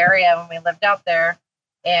the Bay Area when we lived out there,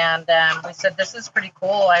 and we said, "This is pretty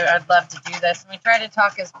cool. I'd love to do this." And we tried to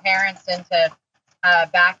talk his parents into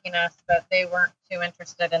backing us, but they weren't too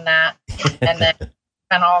interested in that. And then kind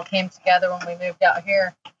of all came together when we moved out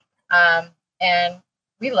here, and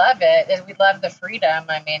we love it. And we love the freedom.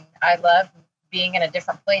 I mean, I love being in a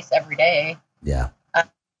different place every day. Yeah.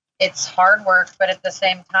 It's hard work, but at the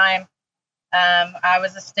same time, I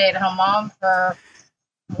was a stay-at-home mom for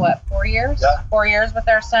 4 years? Yeah. 4 years with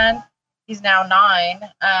our son. He's now 9.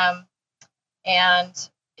 And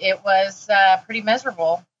it was pretty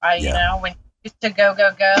miserable. You know, when you used to go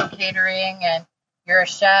catering, and you're a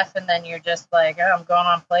chef, and then you're just like, oh, I'm going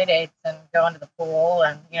on play dates and going to the pool,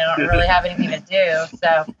 and you don't really have anything to do.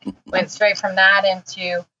 So went straight from that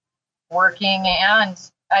into working, and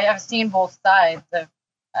I've seen both sides of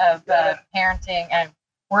parenting and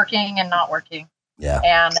working and not working. Yeah.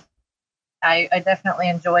 And I definitely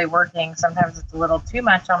enjoy working. Sometimes it's a little too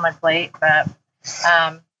much on my plate, but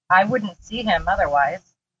I wouldn't see him otherwise.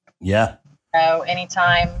 Yeah. So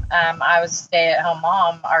anytime I was a stay-at-home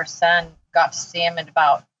mom, our son got to see him at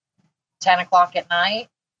about 10 o'clock at night,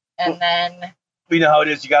 and then You know how it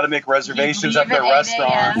is. You got to make reservations at their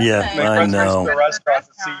restaurant. Yeah, Make I reservations know. at the restaurant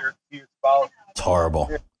to see your spouse. It's horrible.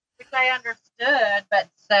 Which I understood, but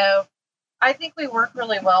so I think we work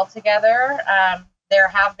really well together. There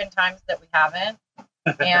have been times that we haven't,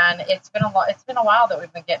 and it's been a while that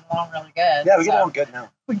we've been getting along really good. Yeah, we get along good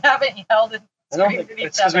now. We haven't yelled and I don't screamed think at each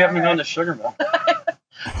it's because we other. haven't been going to Sugar Mill.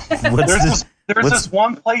 What's There's this? this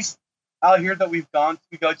one place out here that we go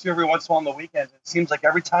to every once in a while on the weekends. It seems like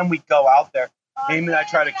every time we go out there, Amy and I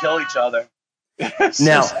try to kill each other.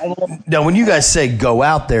 Now, when you guys say go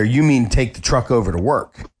out there, you mean take the truck over to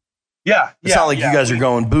work. Yeah. It's not like you guys are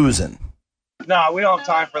going boozing. No, we don't have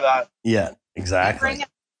time for that. Yeah, exactly.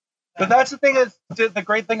 But that's the thing the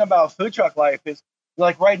great thing about food truck life is,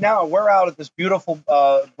 like right now, we're out at this beautiful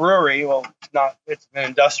brewery. Well, it's an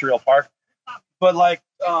industrial park. But like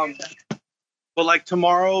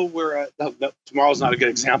tomorrow we're at, tomorrow's not a good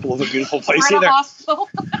example of a beautiful place We're at either. a hospital.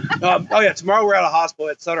 Tomorrow we're at a hospital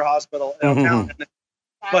at Sutter Hospital downtown.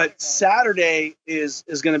 But Saturday is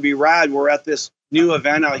going to be rad. We're at this new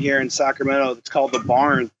event out here in Sacramento. It's called The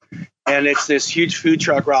Barn, and it's this huge food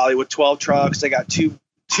truck rally with 12 trucks. They got two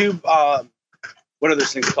what are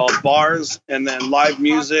those things called? Bars, and then live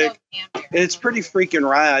music. It's pretty freaking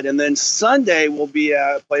rad. And then Sunday we'll be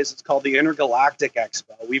at a place that's called the Intergalactic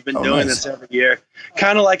Expo. We've been doing this every year,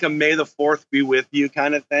 kind of like a May the 4th be with you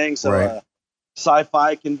kind of thing. So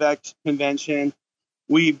sci-fi convention.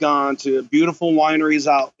 We've gone to beautiful wineries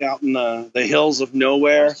out in the hills of I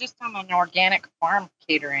nowhere. was just on an organic farm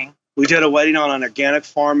catering. We did a wedding on an organic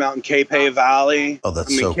farm out in Capay Valley. Oh,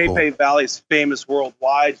 that's so cool. Capay Valley is famous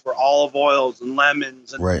worldwide for olive oils and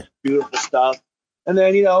lemons and beautiful stuff. And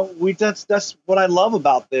then, that's what I love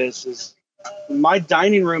about this is my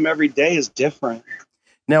dining room every day is different.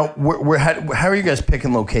 Now, how are you guys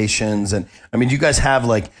picking locations? And I mean, do you guys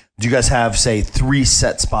have say 3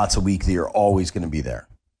 set spots a week that you're always going to be there?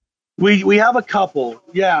 We have a couple.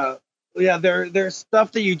 Yeah. There's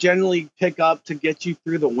stuff that you generally pick up to get you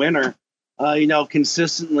through the winter,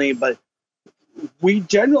 consistently. But we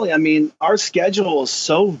generally, our schedule is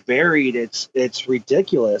so varied. It's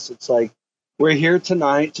ridiculous. It's like we're here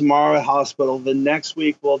tonight, tomorrow at hospital. The next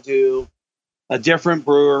week we'll do a different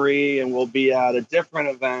brewery and we'll be at a different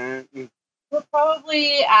event. We're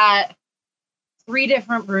probably at 3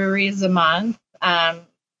 different breweries a month.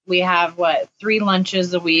 We have 3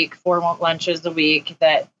 lunches a week, 4 lunches a week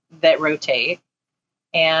that rotate.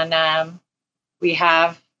 And we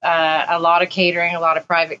have a lot of catering, a lot of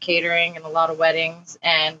private catering, and a lot of weddings.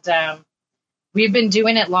 And we've been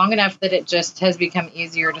doing it long enough that it just has become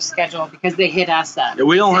easier to schedule because they hit us up. Yeah,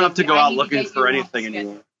 we don't have to go out looking for anything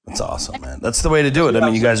anymore. That's awesome, man. That's the way to do it. I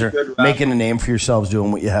mean, you guys are making a name for yourselves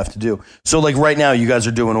doing what you have to do. So, like right now, you guys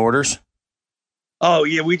are doing orders? Oh,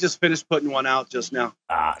 yeah. We just finished putting one out just now.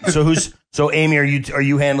 So Amy, are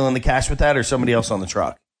you handling the cash with that or somebody else on the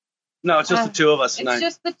truck? No, it's just the 2 of us tonight. It's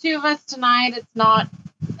just the 2 of us tonight. It's not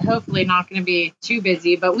hopefully not going to be too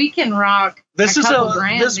busy, but we can rock. This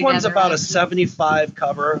one's together. about a 75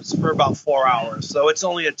 cover for about 4 hours, so it's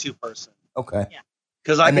only a 2-person. Okay. Yeah.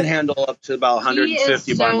 Because I can handle up to about He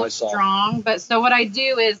 150 is by so myself. strong, but so what I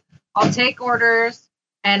do is I'll take orders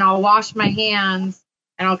and I'll wash my hands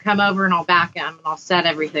and I'll come over and I'll back them and I'll set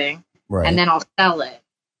everything Right. and then I'll sell it.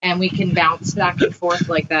 And we can bounce back and forth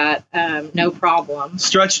like that, no problem.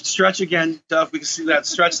 Stretch again, Duff. We can see that.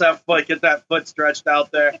 Stretch that foot. Get that foot stretched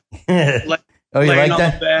out there. Oh, you Laying like on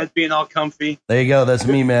that? the bed, being all comfy. There you go. That's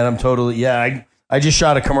me, man. I'm totally, yeah. I just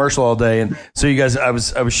shot a commercial all day, and so you guys, I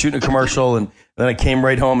was shooting a commercial, and then I came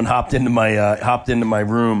right home and hopped into my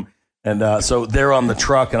room, and so they're on the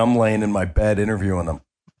truck, and I'm laying in my bed interviewing them.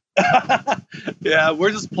 Yeah,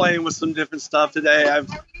 we're just playing with some different stuff today.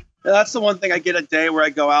 That's the one thing I get a day where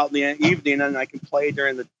I go out in the evening and I can play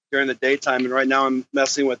during the daytime. And right now I'm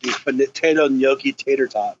messing with these potato gnocchi tater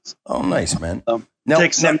tots. Oh, nice, man.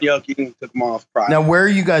 Take some gnocchi and cook them off. Now, where are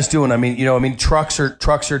you guys doing? I mean, trucks are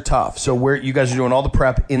tough. So where you guys are doing all the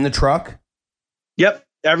prep in the truck? Yep,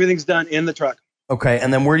 everything's done in the truck. Okay,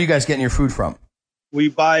 and then where are you guys getting your food from? We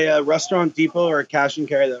buy a Restaurant Depot or a cash and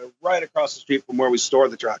carry that are right across the street from where we store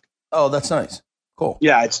the truck. Oh, that's nice. Cool.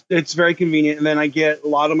 Yeah, it's very convenient. And then I get a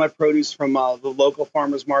lot of my produce from the local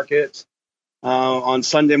farmers markets on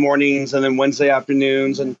Sunday mornings and then Wednesday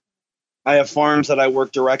afternoons. And I have farms that I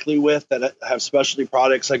work directly with that have specialty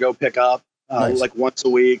products I go pick up Nice. like once a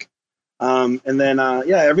week. And then,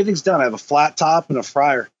 everything's done. I have a flat top and a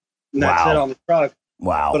fryer. And that's Wow. it on the truck.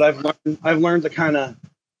 Wow. But I've learned to kind of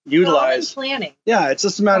utilize. Planning. Yeah, it's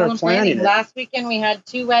just a matter of planning it. Last weekend we had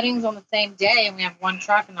 2 weddings on the same day, and we have 1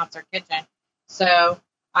 truck, and that's our kitchen. So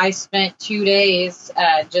I spent 2 days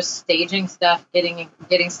just staging stuff, getting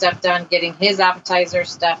stuff done, getting his appetizer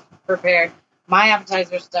stuff prepared, my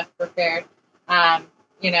appetizer stuff prepared.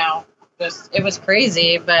 It was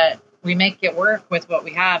crazy, but we make it work with what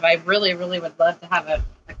we have. I really, really would love to have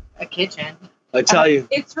a kitchen. I tell you,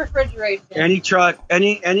 It's refrigeration. any truck,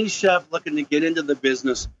 any chef looking to get into the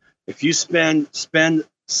business, if you spend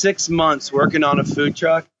 6 months working on a food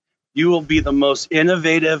truck, you will be the most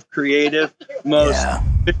innovative, creative, most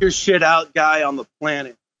figure shit out guy on the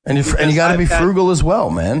planet. And you got to be frugal as well,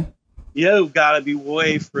 man. You got to be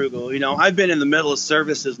way frugal. I've been in the middle of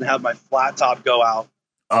services and have my flat top go out.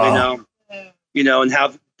 Oh. And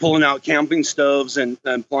have pulling out camping stoves and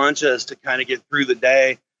planchas to kind of get through the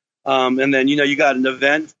day. And then, you got an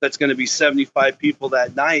event that's going to be 75 people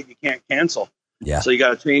that night. You can't cancel. Yeah. So you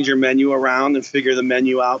got to change your menu around and figure the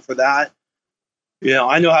menu out for that.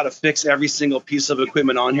 I know how to fix every single piece of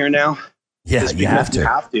equipment on here now. Yeah, Just you have because to.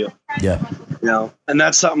 have to. Yeah. And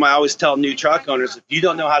that's something I always tell new truck owners. If you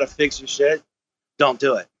don't know how to fix your shit, don't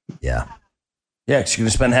do it. Yeah. Yeah, because you're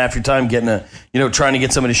going to spend half your time trying to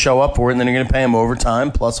get somebody to show up for it, and then you're going to pay them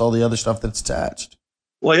overtime plus all the other stuff that's attached.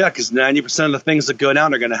 Well, yeah, because 90% of the things that go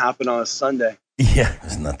down are going to happen on a Sunday. Yeah,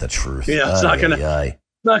 isn't that the truth? It's not going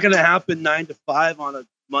to happen 9 to 5 on a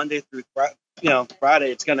Monday through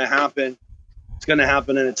Friday. It's going to happen. It's going to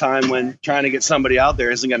happen in a time when trying to get somebody out there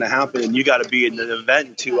isn't going to happen, and you got to be in the event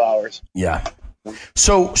in 2 hours. Yeah.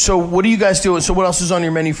 So what are you guys doing? So what else is on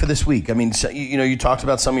your menu for this week? I mean, you talked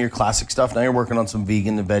about some of your classic stuff. Now you're working on some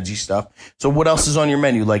vegan and veggie stuff. So what else is on your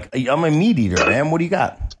menu? Like, I'm a meat eater, man. What do you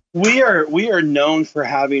got? We are known for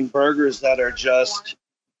having burgers that are just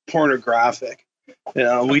pornographic.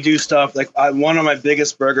 We do stuff like one of my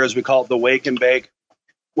biggest burgers. We call it the Wake and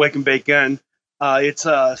Bacon. It's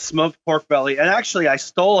a smoked pork belly. And actually, I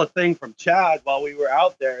stole a thing from Chad while we were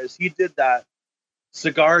out there. Is he did that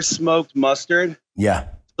cigar smoked mustard. Yeah.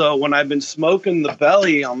 So when I've been smoking the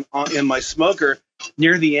belly in my smoker,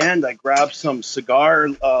 near the end, I grab some cigar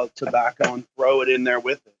tobacco and throw it in there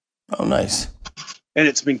with it. Oh, nice. And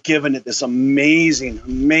it's been giving it this amazing,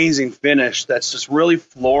 amazing finish that's just really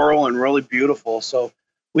floral and really beautiful. So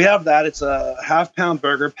we have that. It's a half-pound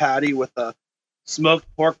burger patty with a smoked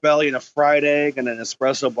pork belly and a fried egg and an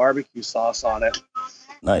espresso barbecue sauce on it.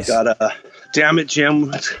 Nice. Got a Damn It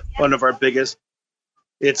Jim, one of our biggest.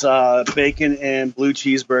 It's a bacon and blue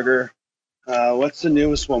cheeseburger. What's the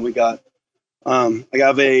newest one we got? I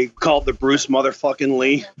got called the Bruce motherfucking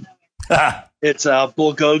Lee. It's a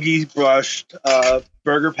bulgogi brushed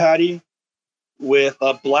burger patty with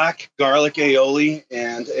a black garlic aioli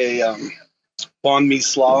and a banh mi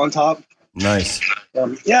slaw on top. Nice.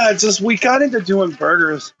 It's just we got into doing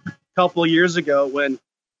burgers a couple of years ago when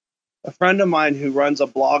a friend of mine who runs a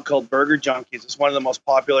blog called Burger Junkies, it's one of the most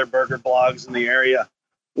popular burger blogs in the area,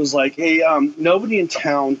 was like, hey, nobody in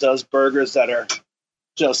town does burgers that are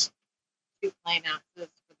just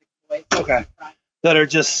that are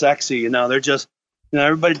just sexy. They're just,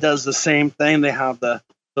 everybody does the same thing. They have the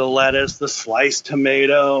the lettuce, the sliced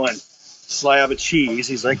tomato, and slab of cheese.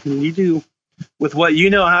 He's like, can you do, with what you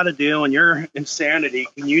know how to do and your insanity,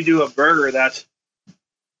 can you do a burger that's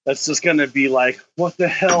just going to be like, what the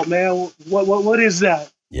hell, man? What is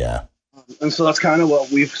that? Yeah. And so that's kind of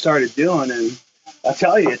what we've started doing. And I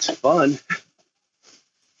tell you, it's fun.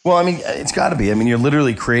 Well, I mean, it's got to be. I mean, you're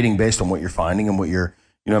literally creating based on what you're finding and what you're,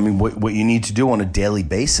 you know, I mean, what you need to do on a daily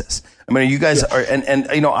basis. I mean, you guys are, and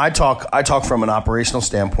you know, I talk from an operational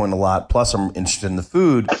standpoint a lot. Plus, I'm interested in the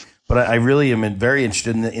food, but I really am very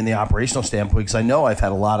interested in the operational standpoint because I know I've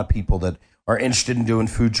had a lot of people that are interested in doing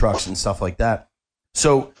food trucks and stuff like that.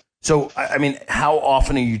 So I mean, how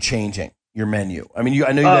often are you changing your menu? I mean,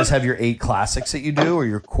 I know you guys have your 8 classics that you do, or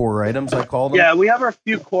your core items, I call them. Yeah, we have our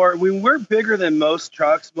few core. We're bigger than most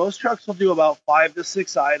trucks. Most trucks will do about 5 to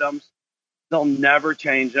 6 items. They'll never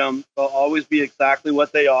change them. They'll always be exactly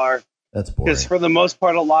what they are. That's boring. Because for the most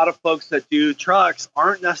part, a lot of folks that do trucks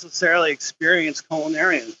aren't necessarily experienced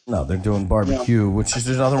culinarians. No, they're doing barbecue, which is,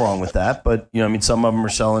 there's nothing wrong with that. But, you know, I mean, some of them are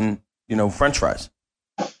selling, you know, French fries.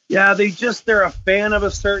 Yeah, they're a fan of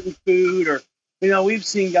a certain food, or, you know, we've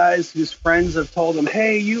seen guys whose friends have told them,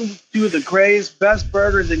 hey, you do the greatest, best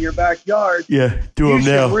burgers in your backyard. Yeah, do them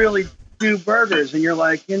now. You should really do burgers. And you're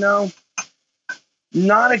like, you know,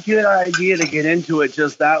 not a good idea to get into it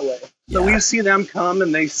just that way. So we see them come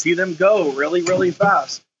and they see them go really, really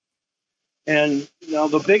fast. And, you know,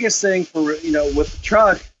 the biggest thing for, you know, with the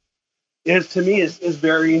truck is, to me, is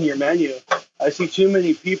varying your menu. I see too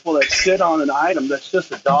many people that sit on an item that's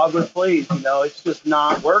just a dog with fleas. You know, it's just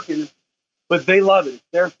not working, but they love it. It's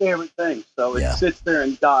their favorite thing. So it sits there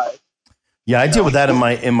and dies. Yeah, I deal with that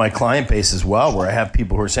in my client base as well, where I have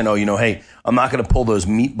people who are saying, "Oh, you know, hey, I'm not going to pull those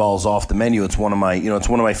meatballs off the menu. It's one of my, you know, it's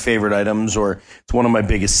one of my favorite items, or it's one of my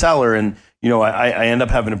biggest seller." And you know, I end up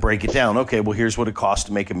having to break it down. Okay, well, here's what it costs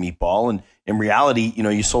to make a meatball, and in reality, you know,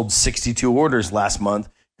 you sold 62 orders last month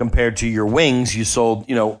compared to your wings, you sold,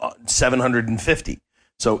 you know, 750.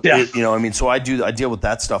 So you know, I mean, so I deal with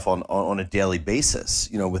that stuff on a daily basis,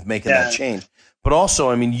 you know, with making that change. But also,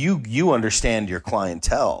 I mean, you understand your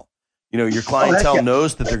clientele. You know, your clientele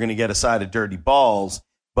knows that they're going to get a side of dirty balls,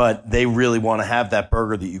 but they really want to have that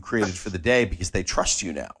burger that you created for the day because they trust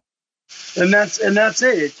you now. And that's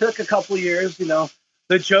it. It took a couple of years. You know,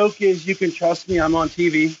 the joke is, you can trust me. I'm on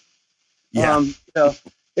TV. Yeah. You know,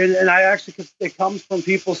 and I actually, it comes from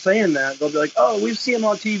people saying that. They'll be like, "Oh, we see him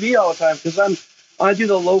on TV all the time," because I do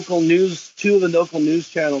the local news, 2 of the local news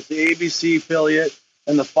channels, the ABC affiliate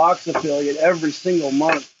and the Fox affiliate, every single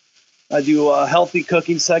month. I do healthy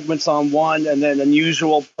cooking segments on one, and then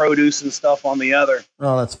unusual produce and stuff on the other.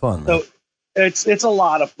 Oh, that's fun. So it's a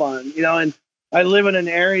lot of fun, you know. And I live in an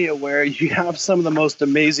area where you have some of the most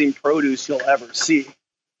amazing produce you'll ever see.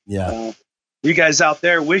 Yeah. You guys out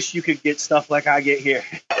there wish you could get stuff like I get here.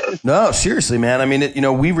 No, seriously, man. I mean, you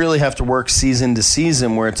know, we really have to work season to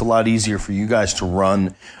season, where it's a lot easier for you guys to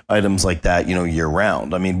run items like that, you know, year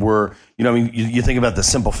round. I mean, you think about the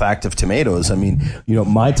simple fact of tomatoes. I mean, you know,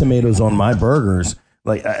 my tomatoes on my burgers,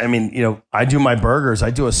 like, I mean, you know, I do my burgers,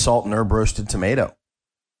 I do a salt and herb roasted tomato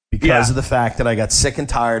because of the fact that I got sick and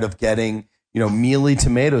tired of getting, you know, mealy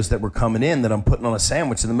tomatoes that were coming in that I'm putting on a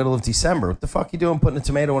sandwich in the middle of December. What the fuck you doing putting a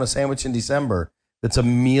tomato on a sandwich in December that's a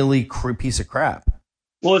mealy piece of crap?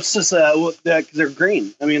 Well, it's just they're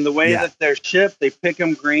green. I mean, the way that they're shipped, they pick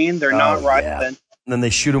them green. They're not ripe. Yeah. And then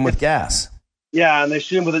they shoot them with gas. Yeah, and they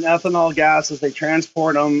shoot them with an ethanol gas as they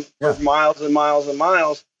transport them for miles and miles and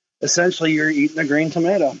miles. Essentially, you're eating a green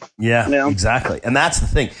tomato. Yeah, you know? Exactly. And that's the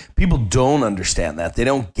thing. People don't understand that. They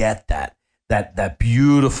don't get that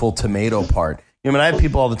beautiful tomato part. I mean, I have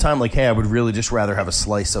people all the time like, "Hey, I would really just rather have a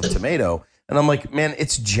slice of tomato." And I'm like, "Man,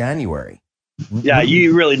 it's January." Yeah,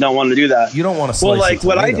 you really don't want to do that. You don't want to slice. Well, like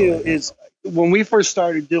what I do is, when we first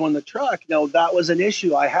started doing the truck, you know, that was an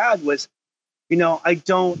issue I had was, you know,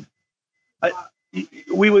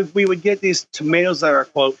 we would get these tomatoes that are,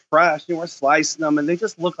 quote, fresh, and we're slicing them and they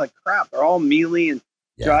just look like crap. They're all mealy and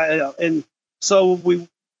dry. And so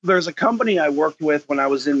there's a company I worked with when I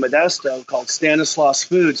was in Modesto called Stanislaus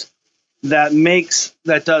Foods that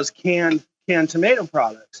does canned tomato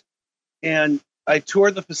products. And I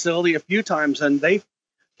toured the facility a few times, and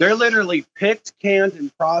they're literally picked, canned,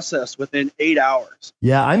 and processed within 8 hours.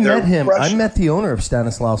 Yeah, I met him. I met the owner of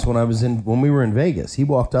Stanislaus when we were in Vegas. He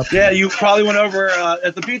walked up. Yeah, you probably went over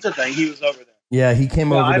at the pizza thing. He was over there. Yeah, he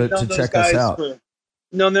came over to check us out.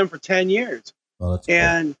 Known them for 10 years. Oh, that's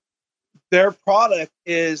and their product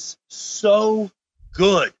is so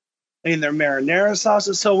good. I mean, their marinara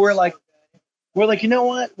sauces. So we're like, we're like, you know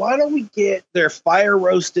what? Why don't we get their fire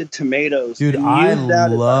roasted tomatoes? Dude, and I use that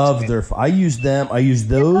as our love tomato? their. I use them. I use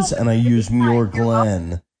those, and I use Muir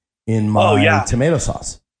Glen in my tomato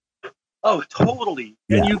sauce. Oh, totally.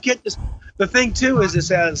 And you get this. The thing too is,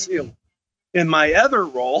 this as in my other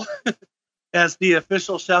role as the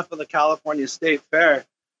official chef of the California State Fair,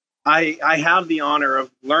 I have the honor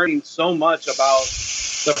of learning so much about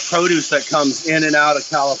the produce that comes in and out of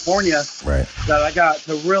California, right? That I got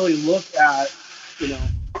to really look at,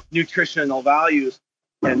 nutritional values.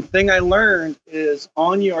 And the thing I learned is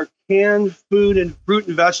on your canned food and fruit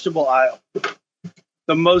and vegetable aisle,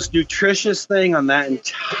 the most nutritious thing on that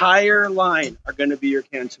entire line are going to be your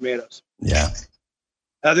canned tomatoes. Yeah.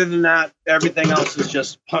 Other than that, everything else is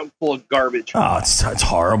just pumped full of garbage. Oh, it's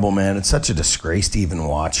horrible, man. It's such a disgrace to even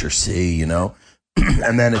watch or see,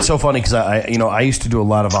 And then it's so funny because I used to do a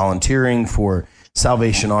lot of volunteering for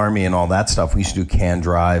Salvation Army and all that stuff. We used to do canned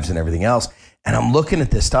drives and everything else. And I'm looking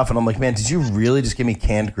at this stuff and I'm like, man, did you really just give me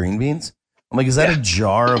canned green beans? I'm like, is that a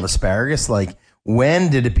jar of asparagus? Like,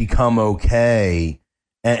 when did it become okay?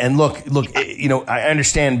 And look, I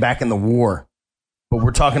understand back in the war, but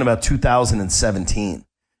we're talking about 2017.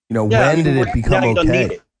 When did it become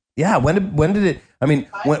okay? Yeah, when did it? I mean,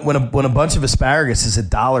 when a bunch of asparagus is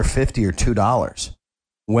 $1.50 or $2,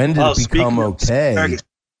 when did it become okay? I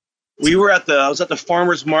was at the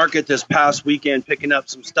farmer's market this past weekend picking up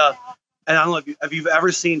some stuff, and I don't know if you've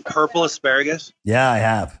ever seen purple asparagus. Yeah, I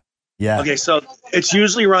have. Yeah. Okay, so it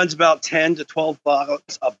usually runs about $10 to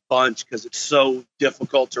 $12 a bunch because it's so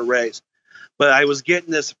difficult to raise. But I was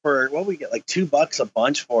getting this for we get like $2 a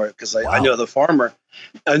bunch for it because I know the farmer,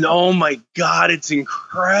 and oh my God, it's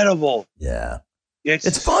incredible. Yeah,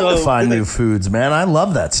 it's fun to find new foods, man. I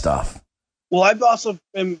love that stuff. Well, I've also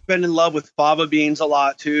been in love with fava beans a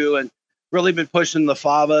lot too, and really been pushing the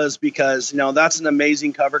favas because that's an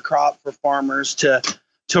amazing cover crop for farmers to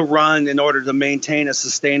run in order to maintain a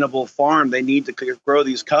sustainable farm. They need to grow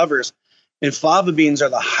these covers. And fava beans are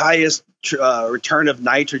the highest return of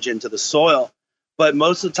nitrogen to the soil. But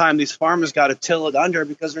most of the time, these farmers got to till it under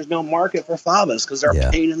because there's no market for favas because they're a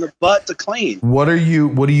pain in the butt to clean. What are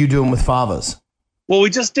you doing with favas? Well, we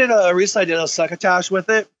just recently did a succotash with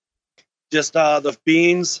it. Just the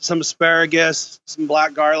beans, some asparagus, some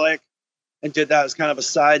black garlic, and did that as kind of a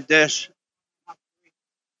side dish.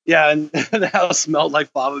 Yeah, and the house smelled like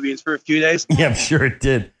fava beans for a few days. Yeah, I'm sure it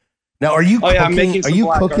did. Now, are you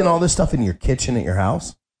cooking all this stuff in your kitchen at your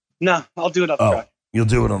house? No, I'll do it on the truck. You'll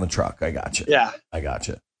do it on the truck. I got you. Yeah. I got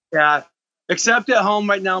you. Yeah. Except at home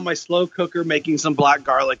right now, my slow cooker making some black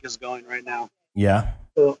garlic is going right now. Yeah.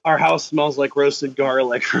 So our house smells like roasted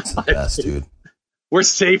garlic. It's the best, dude. We're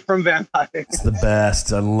safe from vampires. It's the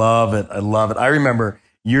best. I love it. I remember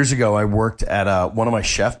years ago, I worked at one of my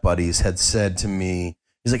chef buddies had said to me,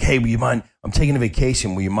 he's like, hey, will you mind? I'm taking a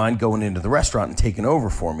vacation. Will you mind going into the restaurant and taking over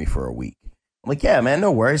for me for a week? I'm like, yeah, man,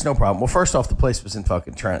 no worries, no problem. Well, first off, the place was in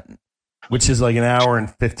fucking Trenton, which is like an hour and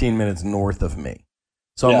 15 minutes north of me.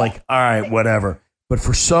 So I'm like, all right, whatever. But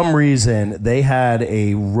for some reason, they had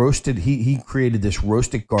a roasted, he created this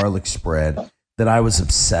roasted garlic spread that I was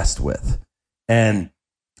obsessed with. And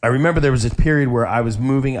I remember there was a period where I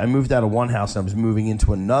moved out of one house and I was moving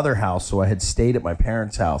into another house. So I had stayed at my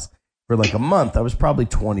parents' house for like a month. I was probably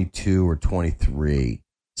 22 or 23,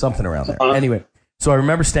 something around there. Anyway, so I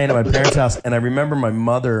remember staying at my parents' house, and I remember my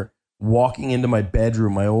mother walking into my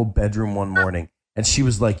bedroom, my old bedroom one morning, and she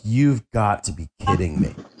was like, you've got to be kidding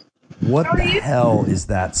me. What the hell is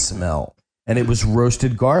that smell? And it was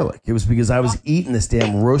roasted garlic. It was because I was eating this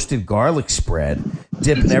damn roasted garlic spread,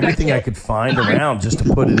 dipping everything I could find around just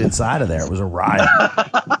to put it inside of there. It was a riot.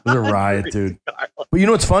 It was a riot, dude. But you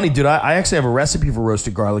know what's funny, dude? I actually have a recipe for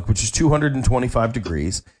roasted garlic, which is 225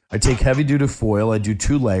 degrees. I take heavy-duty foil. I do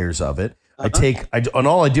 2 layers of it. And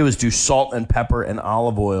all I do is do salt and pepper and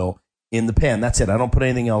olive oil in the pan. That's it. I don't put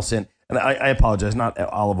anything else in. And I apologize, not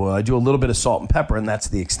olive oil. I do a little bit of salt and pepper, and that's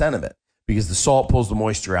the extent of it. Because the salt pulls the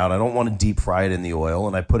moisture out. I don't want to deep fry it in the oil,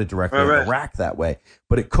 and I put it directly in the rack that way.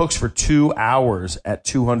 But it cooks for 2 hours at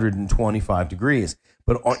 225 degrees.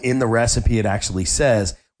 But in the recipe, it actually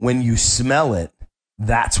says when you smell it,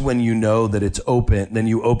 that's when you know that it's open. Then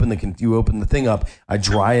you open the thing up. I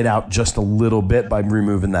dry it out just a little bit by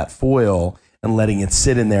removing that foil and letting it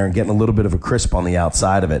sit in there and getting a little bit of a crisp on the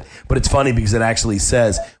outside of it. But it's funny because it actually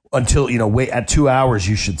says until, wait at 2 hours,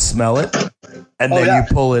 you should smell it. And then you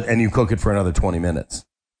pull it and you cook it for another 20 minutes.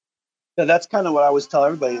 Yeah, that's kind of what I always tell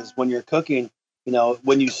everybody is when you're cooking,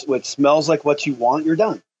 when it smells like what you want, you're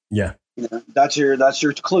done. Yeah. That's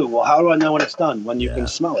your clue. Well, how do I know when it's done? When you can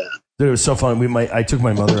smell it. Dude, it was so fun. I took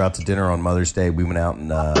my mother out to dinner on Mother's Day. We went out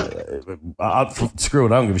and screw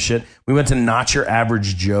it, I don't give a shit. We went to Not Your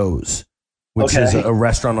Average Joe's, which is a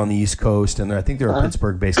restaurant on the East Coast, and I think they're a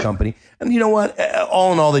Pittsburgh-based company. And you know what?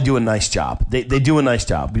 All in all, they do a nice job. They do a nice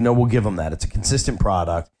job. You know, we'll give them that. It's a consistent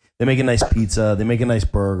product. They make a nice pizza. They make a nice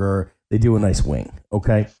burger. They do a nice wing.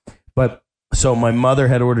 Okay, but so my mother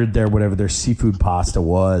had ordered whatever their seafood pasta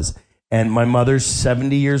was, and my mother's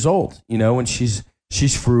 70 years old. You know, and she's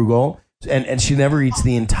frugal, and she never eats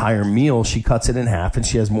the entire meal. She cuts it in half, and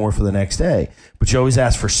she has more for the next day. But she always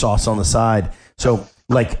asks for sauce on the side. So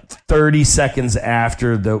like 30 seconds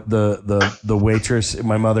after the waitress,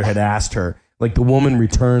 my mother had asked her, like the woman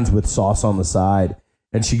returns with sauce on the side,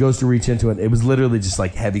 and she goes to reach into it. It was literally just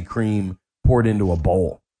like heavy cream poured into a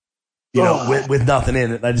bowl, you know, with nothing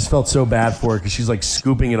in it. I just felt so bad for her because she's like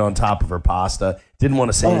scooping it on top of her pasta. Didn't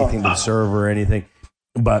want to say anything to the server or anything,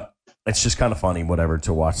 but it's just kind of funny, whatever,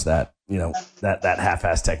 to watch that, you know, that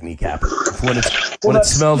half-ass technique happen. When it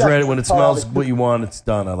smells ready, when it smells what you want, it's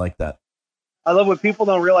done. I like that. I love what people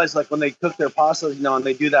don't realize, like when they cook their pasta, you know, and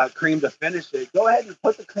they do that cream to finish it. Go ahead and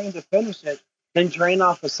put the cream to finish it, then drain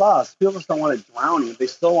off the sauce. People just don't want to drown it; they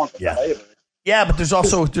still want the flavor. Yeah, but there's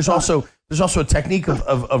also a technique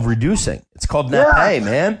of reducing. It's called nappe,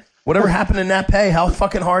 man. Whatever happened to nappe? How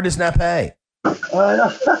fucking hard is nappe?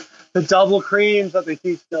 The double creams that they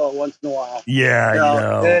teach still once in a while. Yeah, you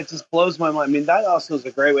know. It just blows my mind. I mean, that also is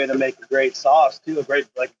a great way to make a great sauce too. A great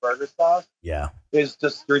like burger sauce. Yeah, is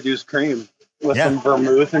just reduced cream with some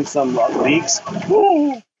vermouth and some leeks.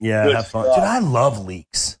 Woo! Yeah, have fun, dude. I love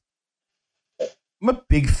leeks. I'm a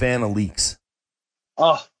big fan of leeks.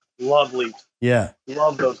 Oh, love leeks. Yeah,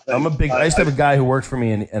 love those things. I used to have a guy who worked for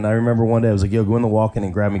me, and I remember one day I was like, "Yo, go in the walk-in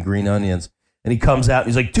and grab me green onions." And he comes out and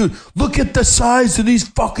he's like, "Dude, look at the size of these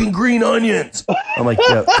fucking green onions." I'm like,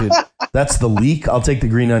 "Yeah, dude, that's the leek. I'll take the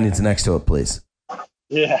green onions next to it, please."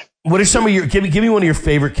 Yeah. What are some of your give me one of your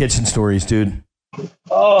favorite kitchen stories, dude?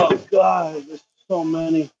 Oh God, there's so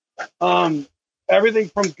many. Everything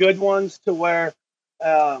from good ones to where,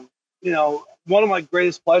 you know, one of my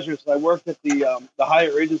greatest pleasures. I worked at the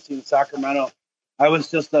Hyatt Regency in Sacramento. I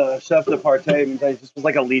was just a chef de partie. I mean, I just was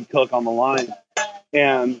like a lead cook on the line,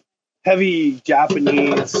 and heavy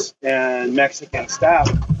Japanese and Mexican staff.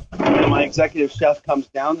 And my executive chef comes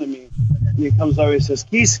down to me, and he comes over and says,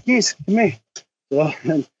 Keith, come here. So,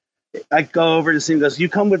 and I go over to see him, goes, "You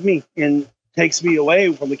come with me," and takes me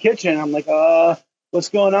away from the kitchen. I'm like, what's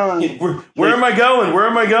going on? Where am I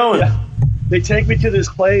going? Yeah. They take me to this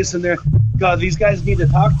place, and they're, God, these guys need to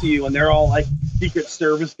talk to you. And they're all like Secret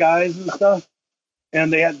Service guys and stuff.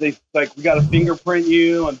 And they like, we got to fingerprint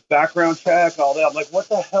you and background check, all that. I'm like, what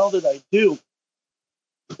the hell did I do?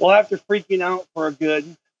 Well, after freaking out for a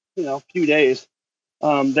good, few days,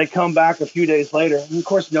 they come back a few days later. And of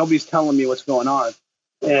course, nobody's telling me what's going on.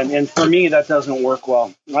 And for me, that doesn't work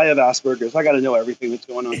well. I have Asperger's. I got to know everything that's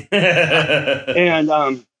going on.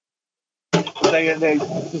 And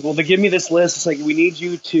they give me this list. It's like, we need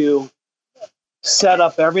you to set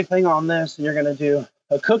up everything on this, and you're going to do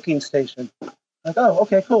a cooking station. Like, oh,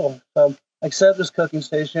 okay, cool. So I set up this cooking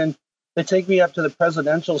station. They take me up to the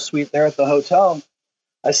presidential suite there at the hotel.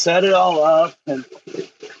 I set it all up, and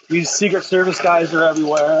these Secret Service guys are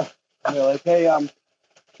everywhere. And they're like, hey,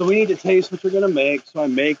 so we need to taste what you're going to make. So I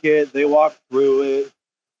make it. They walk through it.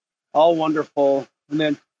 All wonderful. And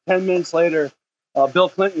then 10 minutes later, Bill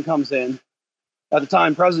Clinton comes in. At the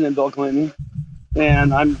time, President Bill Clinton.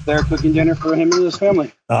 And I'm there cooking dinner for him and his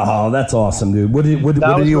family. Oh, that's awesome, dude. What did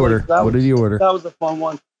you order? What did you order? That was a fun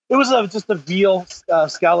one. It was just a veal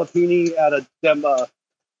scallopini at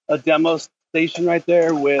a demo station right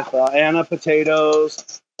there with Anna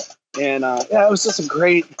potatoes. And it was just a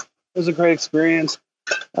great experience.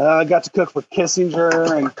 I got to cook for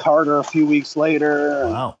Kissinger and Carter a few weeks later.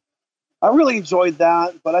 Wow. I really enjoyed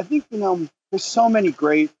that. But I think, there's so many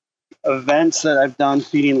great events that I've done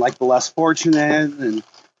feeding like the less fortunate, and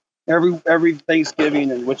every Thanksgiving,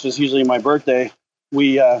 and which is usually my birthday,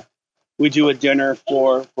 we do a dinner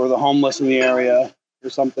for the homeless in the area or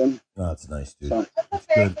something. Oh, that's nice, dude. So, that's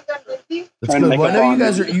good. That's good. Well, I know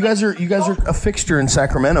you guys are a fixture in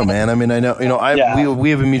Sacramento, man. I mean, I know, we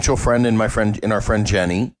have a mutual friend in our friend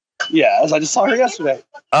Jenny. Yeah, as I just saw her yesterday.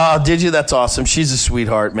 Oh, did you? That's awesome. She's a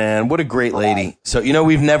sweetheart, man. What a great lady. So,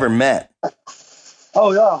 we've never met.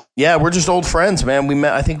 Oh, yeah. Yeah, we're just old friends, man.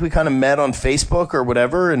 I think we kind of met on Facebook or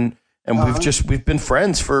whatever, and we've been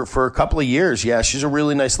friends for a couple of years. Yeah, she's a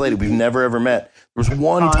really nice lady. We've never ever met. There was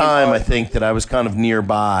one time I think that I was kind of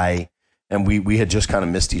nearby, and we had just kind of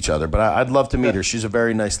missed each other. But I'd love to meet her. She's a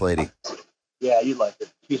very nice lady. Yeah, you'd like her.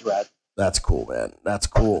 She's rad. That's cool, man. That's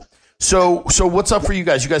cool. So what's up for you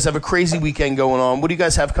guys? You guys have a crazy weekend going on. What do you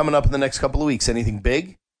guys have coming up in the next couple of weeks? Anything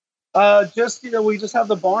big? Just, we just have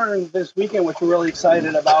the barn this weekend, which we're really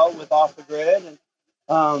excited about with Off the Grid.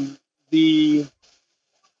 And the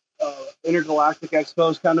Intergalactic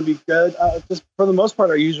Expo is kind of be good. Just for the most part,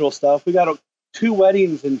 our usual stuff. We got 2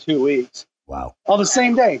 weddings in 2 weeks. Wow. On the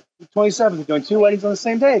same day. 27th, we're doing 2 weddings on the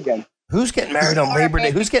same day again. Who's getting married on Labor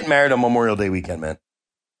Day? Who's getting married on Memorial Day weekend, man?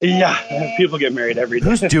 Yeah, people get married every day.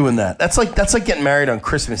 Who's doing that? That's like getting married on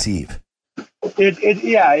Christmas Eve.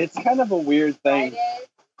 It's kind of a weird thing.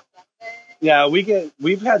 Yeah,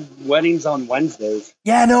 we've had weddings on Wednesdays.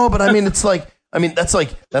 Yeah, no, but I mean, that's like I'm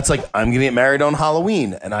gonna get married on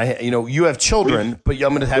Halloween, and you have children, but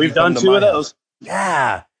I'm gonna have we've you come done to 2 my of those. house.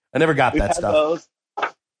 Yeah, I never got We've that had stuff. those.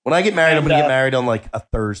 When I get married, I'm gonna get married on like a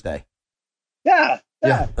Thursday. Yeah,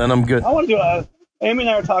 and I'm good. I want to do Amy and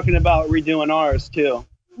I are talking about redoing ours too,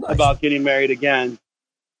 about getting married again,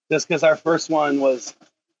 just because our first one was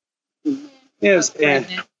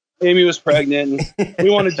Amy was pregnant, and we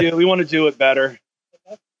want to do it better.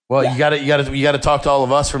 Well, you got to talk to all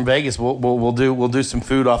of us from Vegas. We'll do some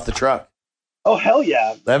food off the truck. Oh hell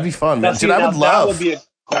yeah, that'd be fun, man. Dude, I would That love. would be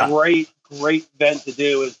a great event to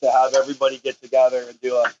do, is to have everybody get together and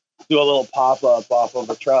do a little pop up off of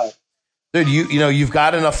a truck. Dude, you've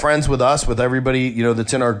got enough friends with us, with everybody,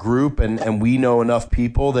 that's in our group, and we know enough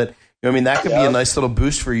people that, that could be a nice little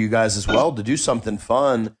boost for you guys as well to do something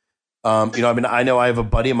fun. I know I have a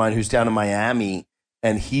buddy of mine who's down in Miami,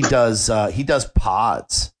 and he does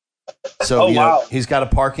pods. So, he's got a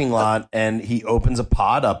parking lot, and he opens a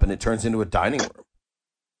pod up, and it turns into a dining room.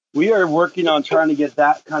 We are working on trying to get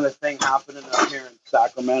that kind of thing happening up here in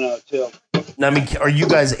Sacramento too. Now, are you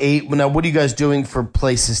guys what are you guys doing for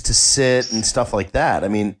places to sit and stuff like that? I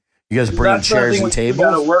mean, you guys bringing chairs and tables? We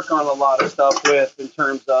got to work on a lot of stuff with, in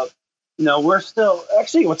terms of, we're still,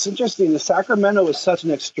 actually what's interesting is Sacramento is such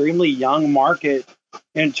an extremely young market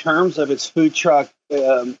in terms of its food truck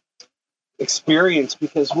experience,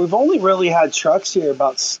 because we've only really had trucks here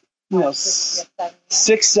about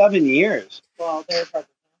 6-7 years.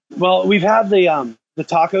 Well, we've had the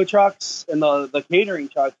taco trucks and the catering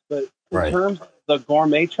trucks, but in terms of the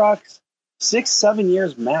gourmet trucks, 6-7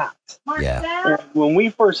 years max. Yeah. When we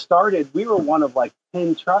first started, we were one of like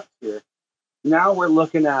 10 trucks here. Now we're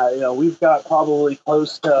looking at, we've got probably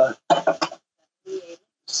close to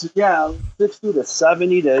 60 to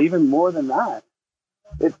 70 to even more than that.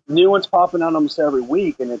 New ones popping out almost every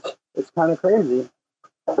week, and it's kind of crazy.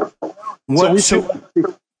 We're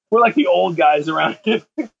like the old guys around here.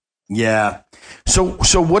 Yeah. So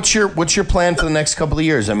what's your plan for the next couple of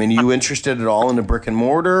years? I mean, are you interested at all in the brick and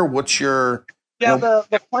mortar? What's your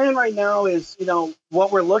the plan right now is,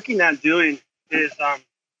 what we're looking at doing is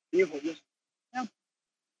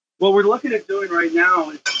what we're looking at doing right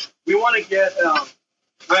now is we want to get I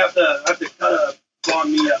have to cut a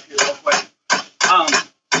blonde me up here real quick.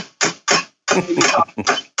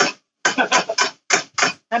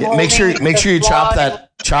 Make sure you chop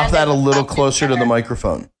that a little closer to the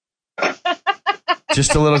microphone.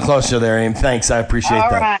 Just a little closer there, Aim. Thanks, I appreciate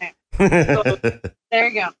that. Right. There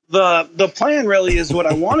you go. The plan really is, what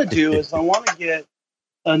I want to do is I want to get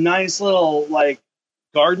a nice little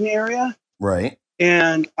garden area, right?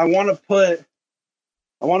 And I want to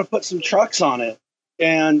put some trucks on it,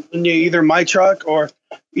 and either my truck or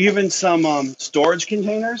even some storage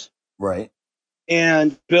containers, right?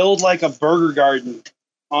 And build like a burger garden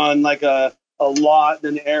on like a lot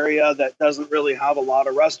in an area that doesn't really have a lot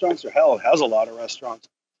of restaurants, or hell, it has a lot of restaurants.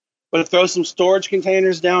 But throw some storage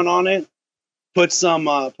containers down on it, put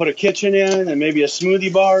a kitchen in, and maybe a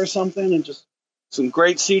smoothie bar or something, and just some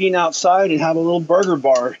great seating outside, and have a little burger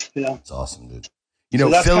bar. It's awesome, dude.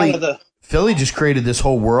 Philly just created this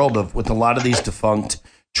whole world with a lot of these defunct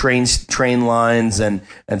train lines and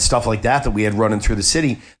stuff like that we had running through the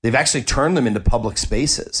city. They've actually turned them into public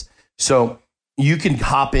spaces. So you can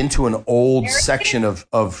hop into an old section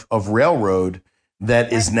of railroad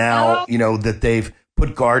that is now, that they've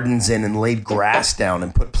put gardens in and laid grass down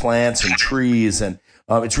and put plants and trees. And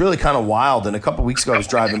it's really kind of wild. And a couple of weeks ago, I was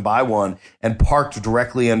driving by one, and parked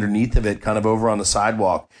directly underneath of it, kind of over on the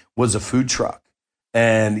sidewalk, was a food truck.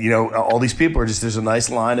 And, all these people there's a nice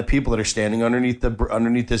line of people that are standing underneath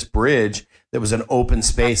this bridge that was an open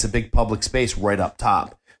space, a big public space right up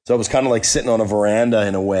top. So it was kind of like sitting on a veranda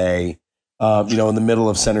in a way, in the middle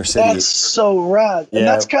of Center City. That's so rad. Yeah. And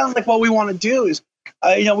that's kind of like what we want to do is,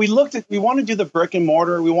 we want to do the brick and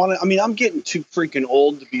mortar. I'm getting too freaking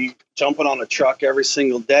old to be jumping on a truck every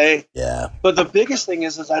single day. Yeah. But the biggest thing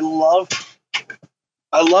is I love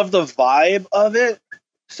the vibe of it.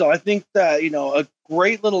 So I think that, a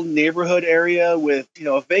great little neighborhood area with,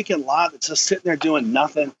 a vacant lot that's just sitting there doing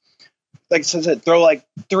nothing. Like I said, throw like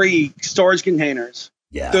 3 storage containers,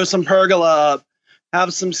 throw some pergola up,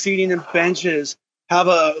 have some seating and benches, have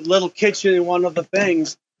a little kitchen in one of the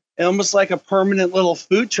things, and almost like a permanent little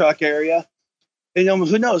food truck area. And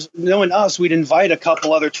who knows? Knowing us, we'd invite a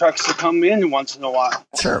couple other trucks to come in once in a while.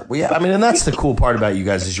 Sure. Well, yeah. I mean, and that's the cool part about you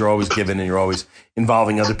guys is you're always giving and you're always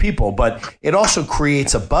involving other people, but it also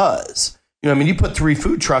creates a buzz. You put 3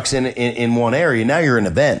 food trucks in one area. Now you're an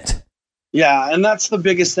event. Yeah, and that's the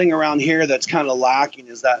biggest thing around here that's kind of lacking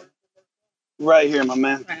is that right here, my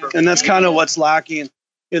man. And that's kind of what's lacking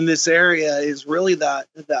in this area is really that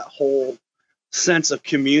whole sense of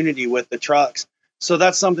community with the trucks. So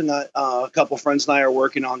that's something that a couple friends and I are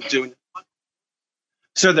working on doing.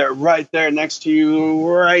 So they're right there next to you,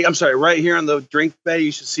 right here on the drink bay.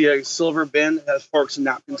 You should see a silver bin that has forks and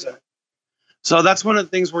napkins in it. So that's one of the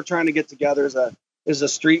things we're trying to get together is a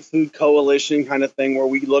street food coalition kind of thing where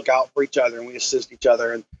we look out for each other and we assist each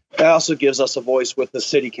other. And that also gives us a voice with the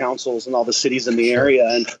city councils and all the cities in the area.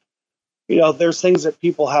 And, there's things that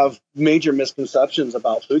people have major misconceptions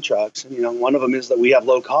about food trucks. And, one of them is that we have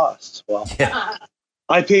low costs. Well,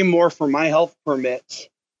 I pay more for my health permits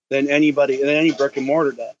than any brick and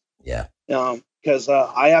mortar does. Yeah. Because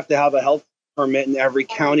I have to have a health permit in every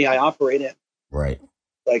county I operate in. Right.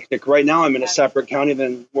 Like right now, I'm in a separate county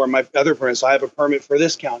than where my other permits. So I have a permit for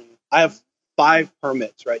this county. I have 5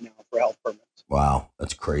 permits right now for health permits. Wow,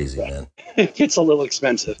 that's crazy, man. It gets a little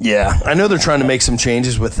expensive. Yeah, I know they're trying to make some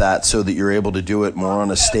changes with that so that you're able to do it more on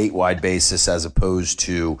a statewide basis as opposed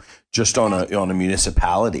to just on a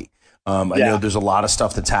municipality. I know there's a lot of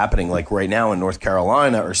stuff that's happening. Like right now in North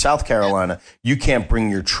Carolina or South Carolina, you can't bring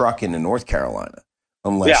your truck into North Carolina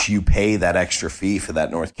unless you pay that extra fee for that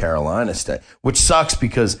North Carolina stay, which sucks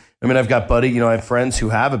because, I've got I have friends who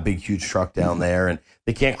have a big, huge truck down there and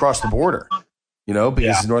they can't cross the border,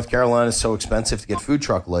 because North Carolina is so expensive to get food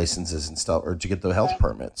truck licenses and stuff or to get the health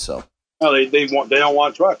permits. So they don't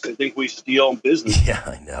want trucks. They think we steal business. Yeah,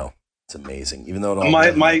 I know. It's amazing. Even though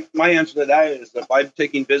my answer to that is if I'm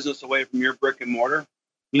taking business away from your brick and mortar,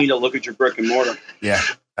 you need to look at your brick and mortar. Yeah,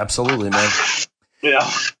 absolutely, man.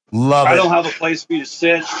 Love it. I don't have a place for you to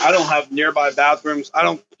sit. I don't have nearby bathrooms. I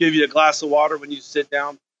don't give you a glass of water when you sit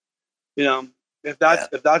down. If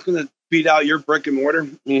that's going to beat out your brick and mortar,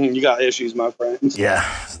 you got issues, my friends. Yeah,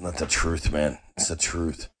 isn't that the truth, man? It's the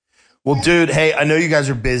truth. Well, dude, hey, I know you guys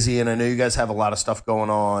are busy and I know you guys have a lot of stuff going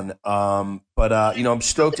on. But I'm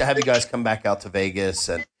stoked to have you guys come back out to Vegas.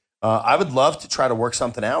 And I would love to try to work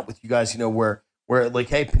something out with you guys, where like,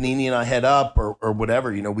 hey, Panini and I head up or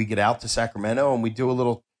whatever, we get out to Sacramento and we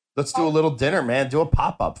let's do a little dinner, man. Do a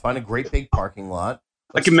pop-up. Find a great big parking lot.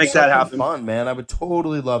 I can make that happen. Fun, man. I would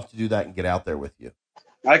totally love to do that and get out there with you.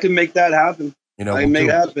 I can make that happen. I can make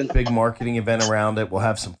it happen. Big marketing event around it. We'll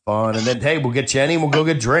have some fun. And then, hey, we'll get Jenny and we'll go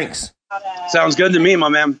get drinks. Sounds good to me, my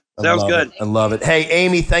man. Sounds good. I love it. Hey,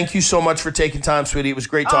 Amy, thank you so much for taking time, sweetie. It was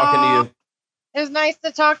great talking to you. It was nice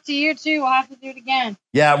to talk to you, too. We'll have to do it again.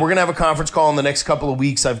 Yeah, we're going to have a conference call in the next couple of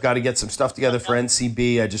weeks. I've got to get some stuff together for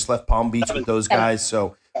NCB. I just left Palm Beach with those guys.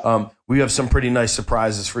 So we have some pretty nice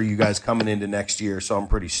surprises for you guys coming into next year. So I'm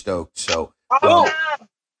pretty stoked. So we're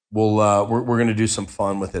going to do some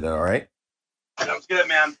fun with it. All right. Sounds good,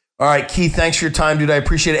 man. All right, Keith, thanks for your time, dude. I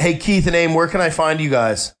appreciate it. Hey, Keith and Aim, where can I find you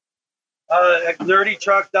guys? At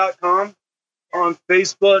nerdytruck.com, on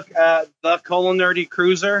Facebook at The Culinerdy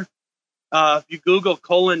Cruiser. If you Google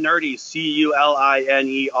Culinerdy,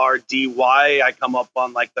 CULINERDY, I come up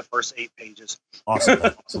on like the first 8 pages. Awesome.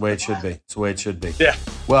 That's the way it should be. It's the way it should be. Yeah.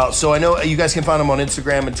 Well, so I know you guys can find them on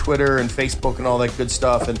Instagram and Twitter and Facebook and all that good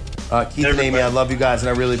stuff. And Keith and Amy, I love you guys, and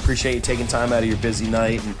I really appreciate you taking time out of your busy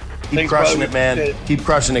night. And keep crushing it, man. Keep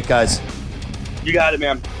crushing it, guys. You got it,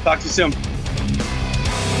 man. Talk to you soon.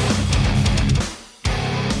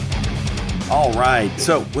 All right.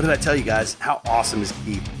 So what did I tell you guys? How awesome is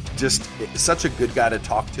Keith? Just such a good guy to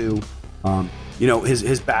talk to.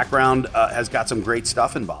 His background has got some great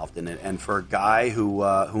stuff involved in it. And for a guy who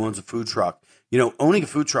owns a food truck, owning a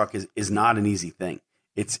food truck is not an easy thing.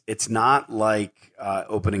 It's not like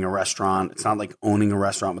opening a restaurant. It's not like owning a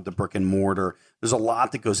restaurant with the brick and mortar. There's a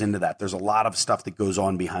lot that goes into that. There's a lot of stuff that goes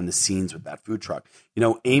on behind the scenes with that food truck.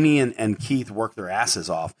 Amy and Keith work their asses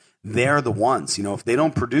off. They're the ones. If they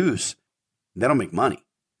don't produce, they don't make money.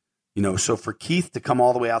 So for Keith to come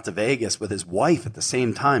all the way out to Vegas with his wife at the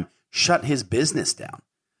same time, shut his business down.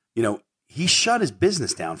 He shut his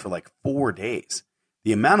business down for like 4 days.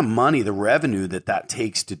 The amount of money, the revenue that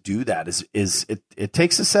takes to do that it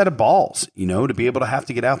takes a set of balls, to be able to have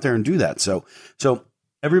to get out there and do that. So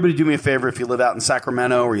everybody do me a favor. If you live out in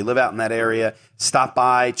Sacramento or you live out in that area, stop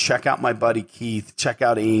by, check out my buddy Keith, check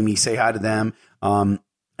out Amy, say hi to them,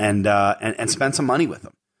 and spend some money with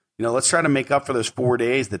them. You know, let's try to make up for those 4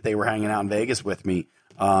 days that they were hanging out in Vegas with me,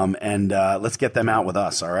 and let's get them out with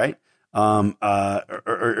us. All right.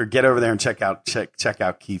 Or get over there and check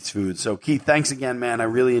out Keith's food. So Keith, thanks again, man. I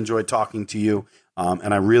really enjoyed talking to you.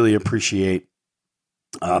 And I really appreciate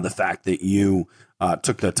the fact that you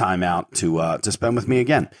took the time out to spend with me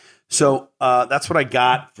again. So that's what I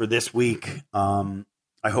got for this week.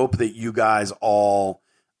 I hope that you guys all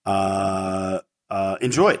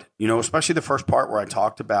enjoyed, you know, especially the first part where I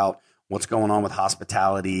talked about what's going on with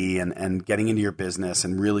hospitality and getting into your business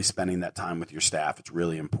and really spending that time with your staff. It's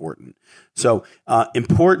really important. So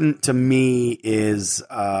important to me is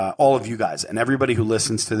all of you guys and everybody who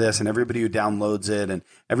listens to this and everybody who downloads it and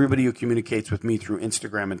everybody who communicates with me through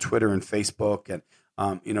Instagram and Twitter and Facebook and,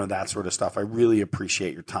 you know, that sort of stuff. I really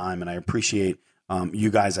appreciate your time and I appreciate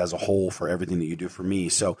you guys as a whole for everything that you do for me.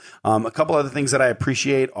 So a couple other things that I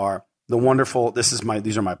appreciate are the wonderful,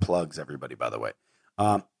 these are my plugs, everybody, by the way.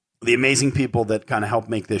 The amazing people that kind of help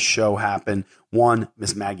make this show happen. One,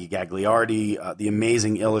 Miss Maggie Gagliardi, the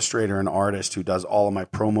amazing illustrator and artist who does all of my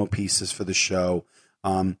promo pieces for the show.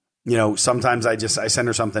 You know, sometimes I send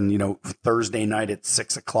her something, you know, Thursday night at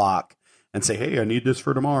 6:00 and say, hey, I need this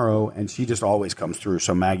for tomorrow. And she just always comes through.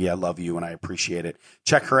 So Maggie, I love you and I appreciate it.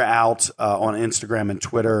 Check her out on Instagram and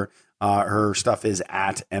Twitter. Her stuff is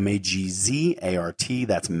at MAGZART.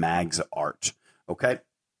 That's Mags Art. Okay.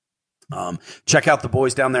 Check out the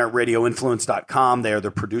boys down there at radioinfluence.com. They are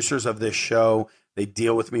the producers of this show. They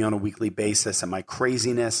deal with me on a weekly basis and my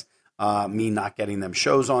craziness, me not getting them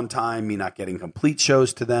shows on time, me not getting complete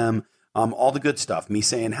shows to them, all the good stuff. Me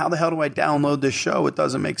saying, how the hell do I download this show? It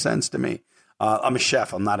doesn't make sense to me. I'm a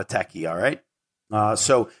chef. I'm not a techie. All right.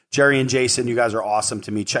 So Jerry and Jason, you guys are awesome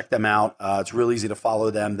to me. Check them out. It's real easy to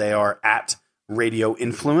follow them. They are at Radio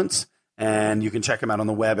Influence. And you can check them out on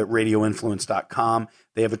the web at radioinfluence.com.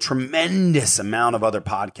 They have a tremendous amount of other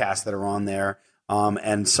podcasts that are on there.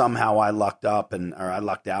 And somehow I lucked out and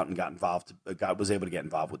was able to get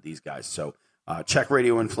involved with these guys. So check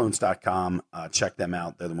radioinfluence.com. Check them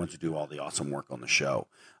out. They're the ones who do all the awesome work on the show.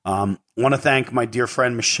 Want to thank my dear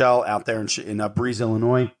friend Michelle out there in Breeze,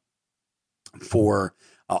 Illinois, for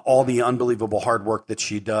all the unbelievable hard work that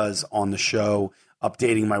she does on the show,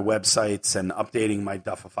 updating my websites and updating my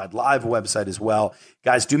Duffified Live website as well.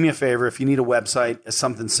 Guys, do me a favor. If you need a website,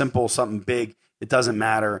 something simple, something big, it doesn't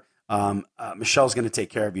matter. Michelle's going to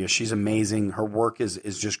take care of you. She's amazing. Her work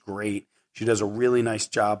is just great. She does a really nice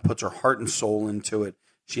job, puts her heart and soul into it.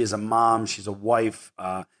 She is a mom. She's a wife.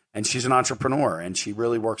 And she's an entrepreneur. And she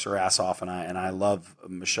really works her ass off. And I love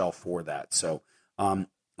Michelle for that. So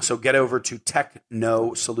get over to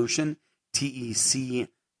Techno Solution, TECKNOW.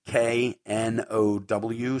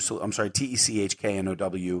 So I'm sorry,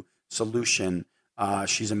 TECHKNOW Solution.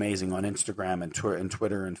 She's amazing on Instagram and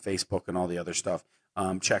Twitter and Facebook and all the other stuff.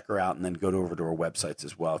 Check her out and then go over to her websites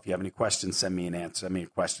as well. If you have any questions, send me a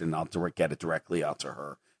question. And I'll get it directly out to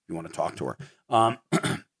her if you want to talk to her.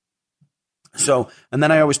 And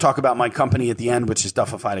then I always talk about my company at the end, which is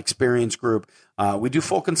Duffified Experience Group. We do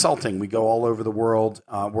full consulting. We go all over the world,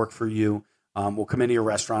 work for you. We'll come into your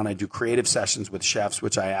restaurant. I do creative sessions with chefs,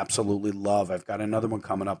 which I absolutely love. I've got another one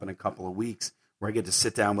coming up in a couple of weeks where I get to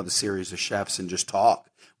sit down with a series of chefs and just talk.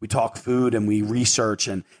 We talk food and we research,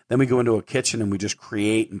 and then we go into a kitchen and we just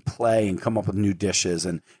create and play and come up with new dishes.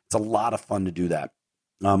 And it's a lot of fun to do that.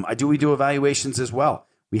 We do evaluations as well.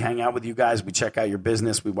 We hang out with you guys. We check out your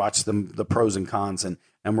business. We watch the pros and cons, and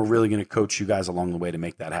we're really going to coach you guys along the way to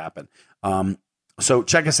make that happen. So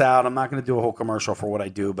check us out. I'm not going to do a whole commercial for what I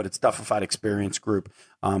do, but it's Duffified Experience Group.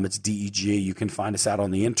 It's DEG. You can find us out on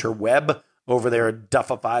the interweb over there at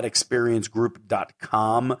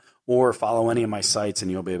DuffifiedExperienceGroup.com, or follow any of my sites, and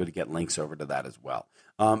you'll be able to get links over to that as well.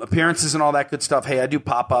 Appearances and all that good stuff. Hey, I do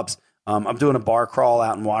pop-ups. I'm doing a bar crawl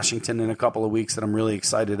out in Washington in a couple of weeks that I'm really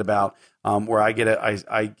excited about, where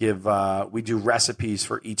we do recipes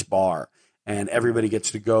for each bar, and everybody gets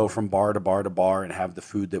to go from bar to bar to bar and have the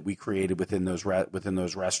food that we created within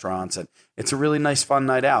those restaurants. And it's a really nice, fun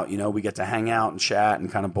night out. You know, we get to hang out and chat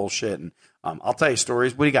and kind of bullshit. And I'll tell you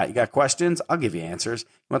stories. What do you got? You got questions? I'll give you answers. You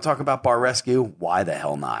want to talk about Bar Rescue? Why the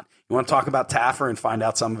hell not? You want to talk about Taffer and find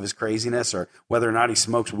out some of his craziness or whether or not he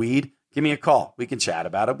smokes weed? Give me a call. We can chat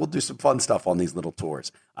about it. We'll do some fun stuff on these little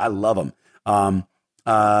tours. I love them.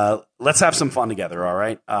 Let's have some fun together. All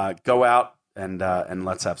right. Go out and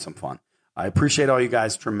let's have some fun. I appreciate all you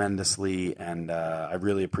guys tremendously, and I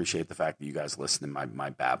really appreciate the fact that you guys listen to my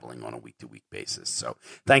babbling on a week-to-week basis. So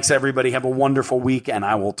thanks, everybody. Have a wonderful week, and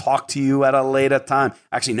I will talk to you at a later time.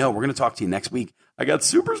 Actually, no, we're going to talk to you next week. I got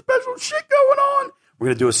super special shit going on. We're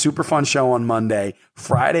going to do a super fun show on Monday.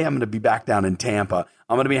 Friday, I'm going to be back down in Tampa.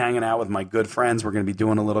 I'm going to be hanging out with my good friends. We're going to be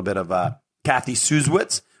doing a little bit of Kathy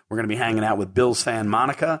Suzwitz. We're going to be hanging out with Bills fan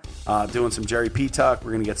Monica, doing some Jerry P. Tuck.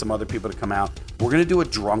 We're going to get some other people to come out. We're going to do a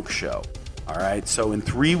drunk show. All right, so in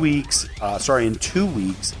 2 weeks,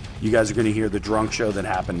 you guys are going to hear the drunk show that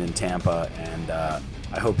happened in Tampa, and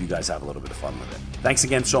I hope you guys have a little bit of fun with it. Thanks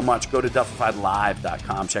again so much. Go to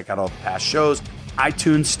DuffifiedLive.com. Check out all the past shows.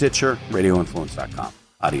 iTunes, Stitcher, RadioInfluence.com.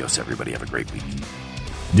 Adios, everybody. Have a great week.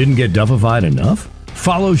 Didn't get Duffified enough?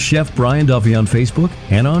 Follow Chef Brian Duffy on Facebook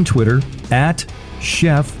and on Twitter at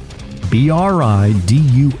Chef BRIDUFF.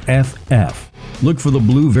 Look for the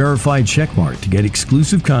blue verified checkmark to get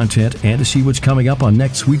exclusive content and to see what's coming up on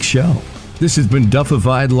next week's show. This has been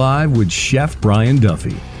Duffified Live with Chef Brian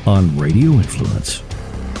Duffy on Radio Influence.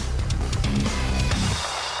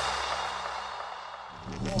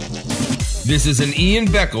 This is an Ian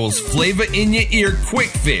Beckles Flavor in Your Ear Quick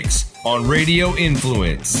Fix on Radio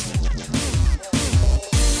Influence.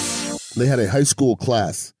 They had a high school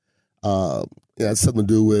class. It had something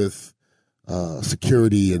to do with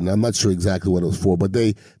security, and I'm not sure exactly what it was for, but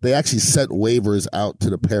they actually sent waivers out to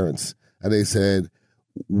the parents, and they said,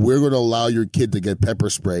 we're going to allow your kid to get pepper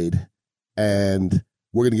sprayed, and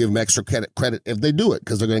we're going to give them extra credit if they do it,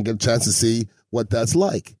 because they're going to get a chance to see what that's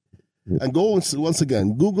like. And go once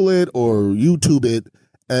again, Google it or YouTube it,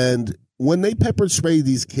 and when they pepper spray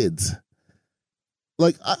these kids,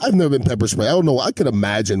 like, I've never been pepper sprayed. I don't know. I could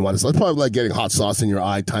imagine what it's like. Probably like getting hot sauce in your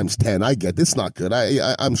eye times 10. I get it's not good.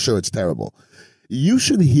 I'm sure it's terrible. You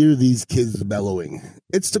should hear these kids bellowing.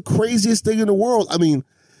 It's the craziest thing in the world. I mean,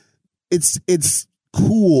 it's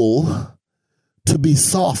cool to be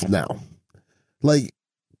soft now. Like,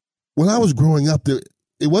 when I was growing up, it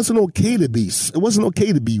wasn't okay to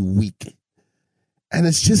be weak. And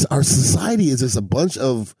it's just, our society is just a bunch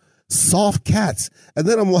of soft cats. And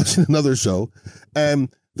then I'm watching another show, and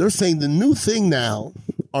they're saying the new thing now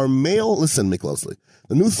are male, listen to me closely,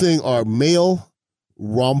 the new thing are male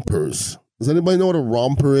rompers. Does anybody know what a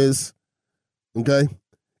romper is? Okay.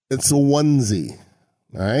 It's a onesie.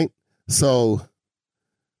 All right. So,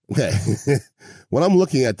 okay. When I'm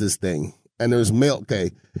looking at this thing and there's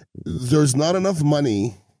there's not enough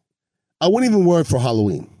money. I wouldn't even wear it for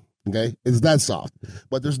Halloween. Okay. It's that soft,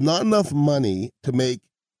 but there's not enough money to make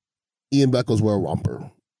Ian Beckles wear a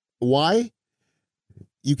romper. Why?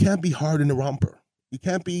 You can't be hard in a romper. You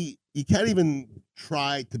can't even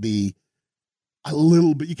try to be a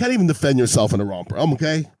little bit. You can't even defend yourself in a romper.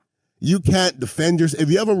 Okay? You can't defend yourself. If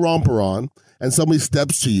you have a romper on and somebody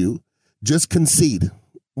steps to you, just concede,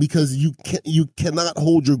 because you cannot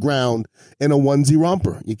hold your ground in a onesie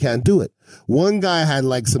romper. You can't do it. One guy had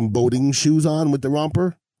like some boating shoes on with the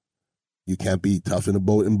romper. You can't be tough in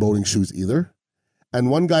boating shoes either. And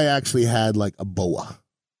one guy actually had like a boa.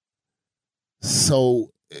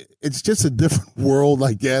 So it's just a different world,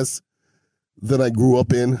 I guess, than I grew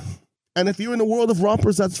up in. And if you're in the world of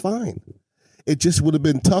rompers, that's fine. It just would have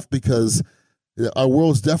been tough because our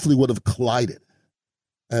worlds definitely would have collided.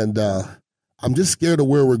 And I'm just scared of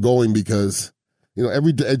where we're going because,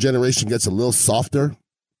 every generation gets a little softer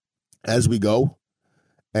as we go.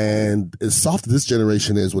 And as soft as this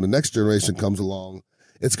generation is, when the next generation comes along,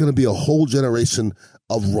 it's going to be a whole generation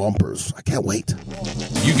of rompers. I can't wait.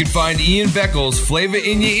 You can find Ian Beckles' Flavor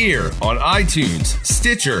in Your Ear on iTunes,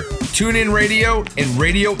 Stitcher, TuneIn Radio, and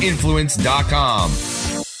RadioInfluence.com.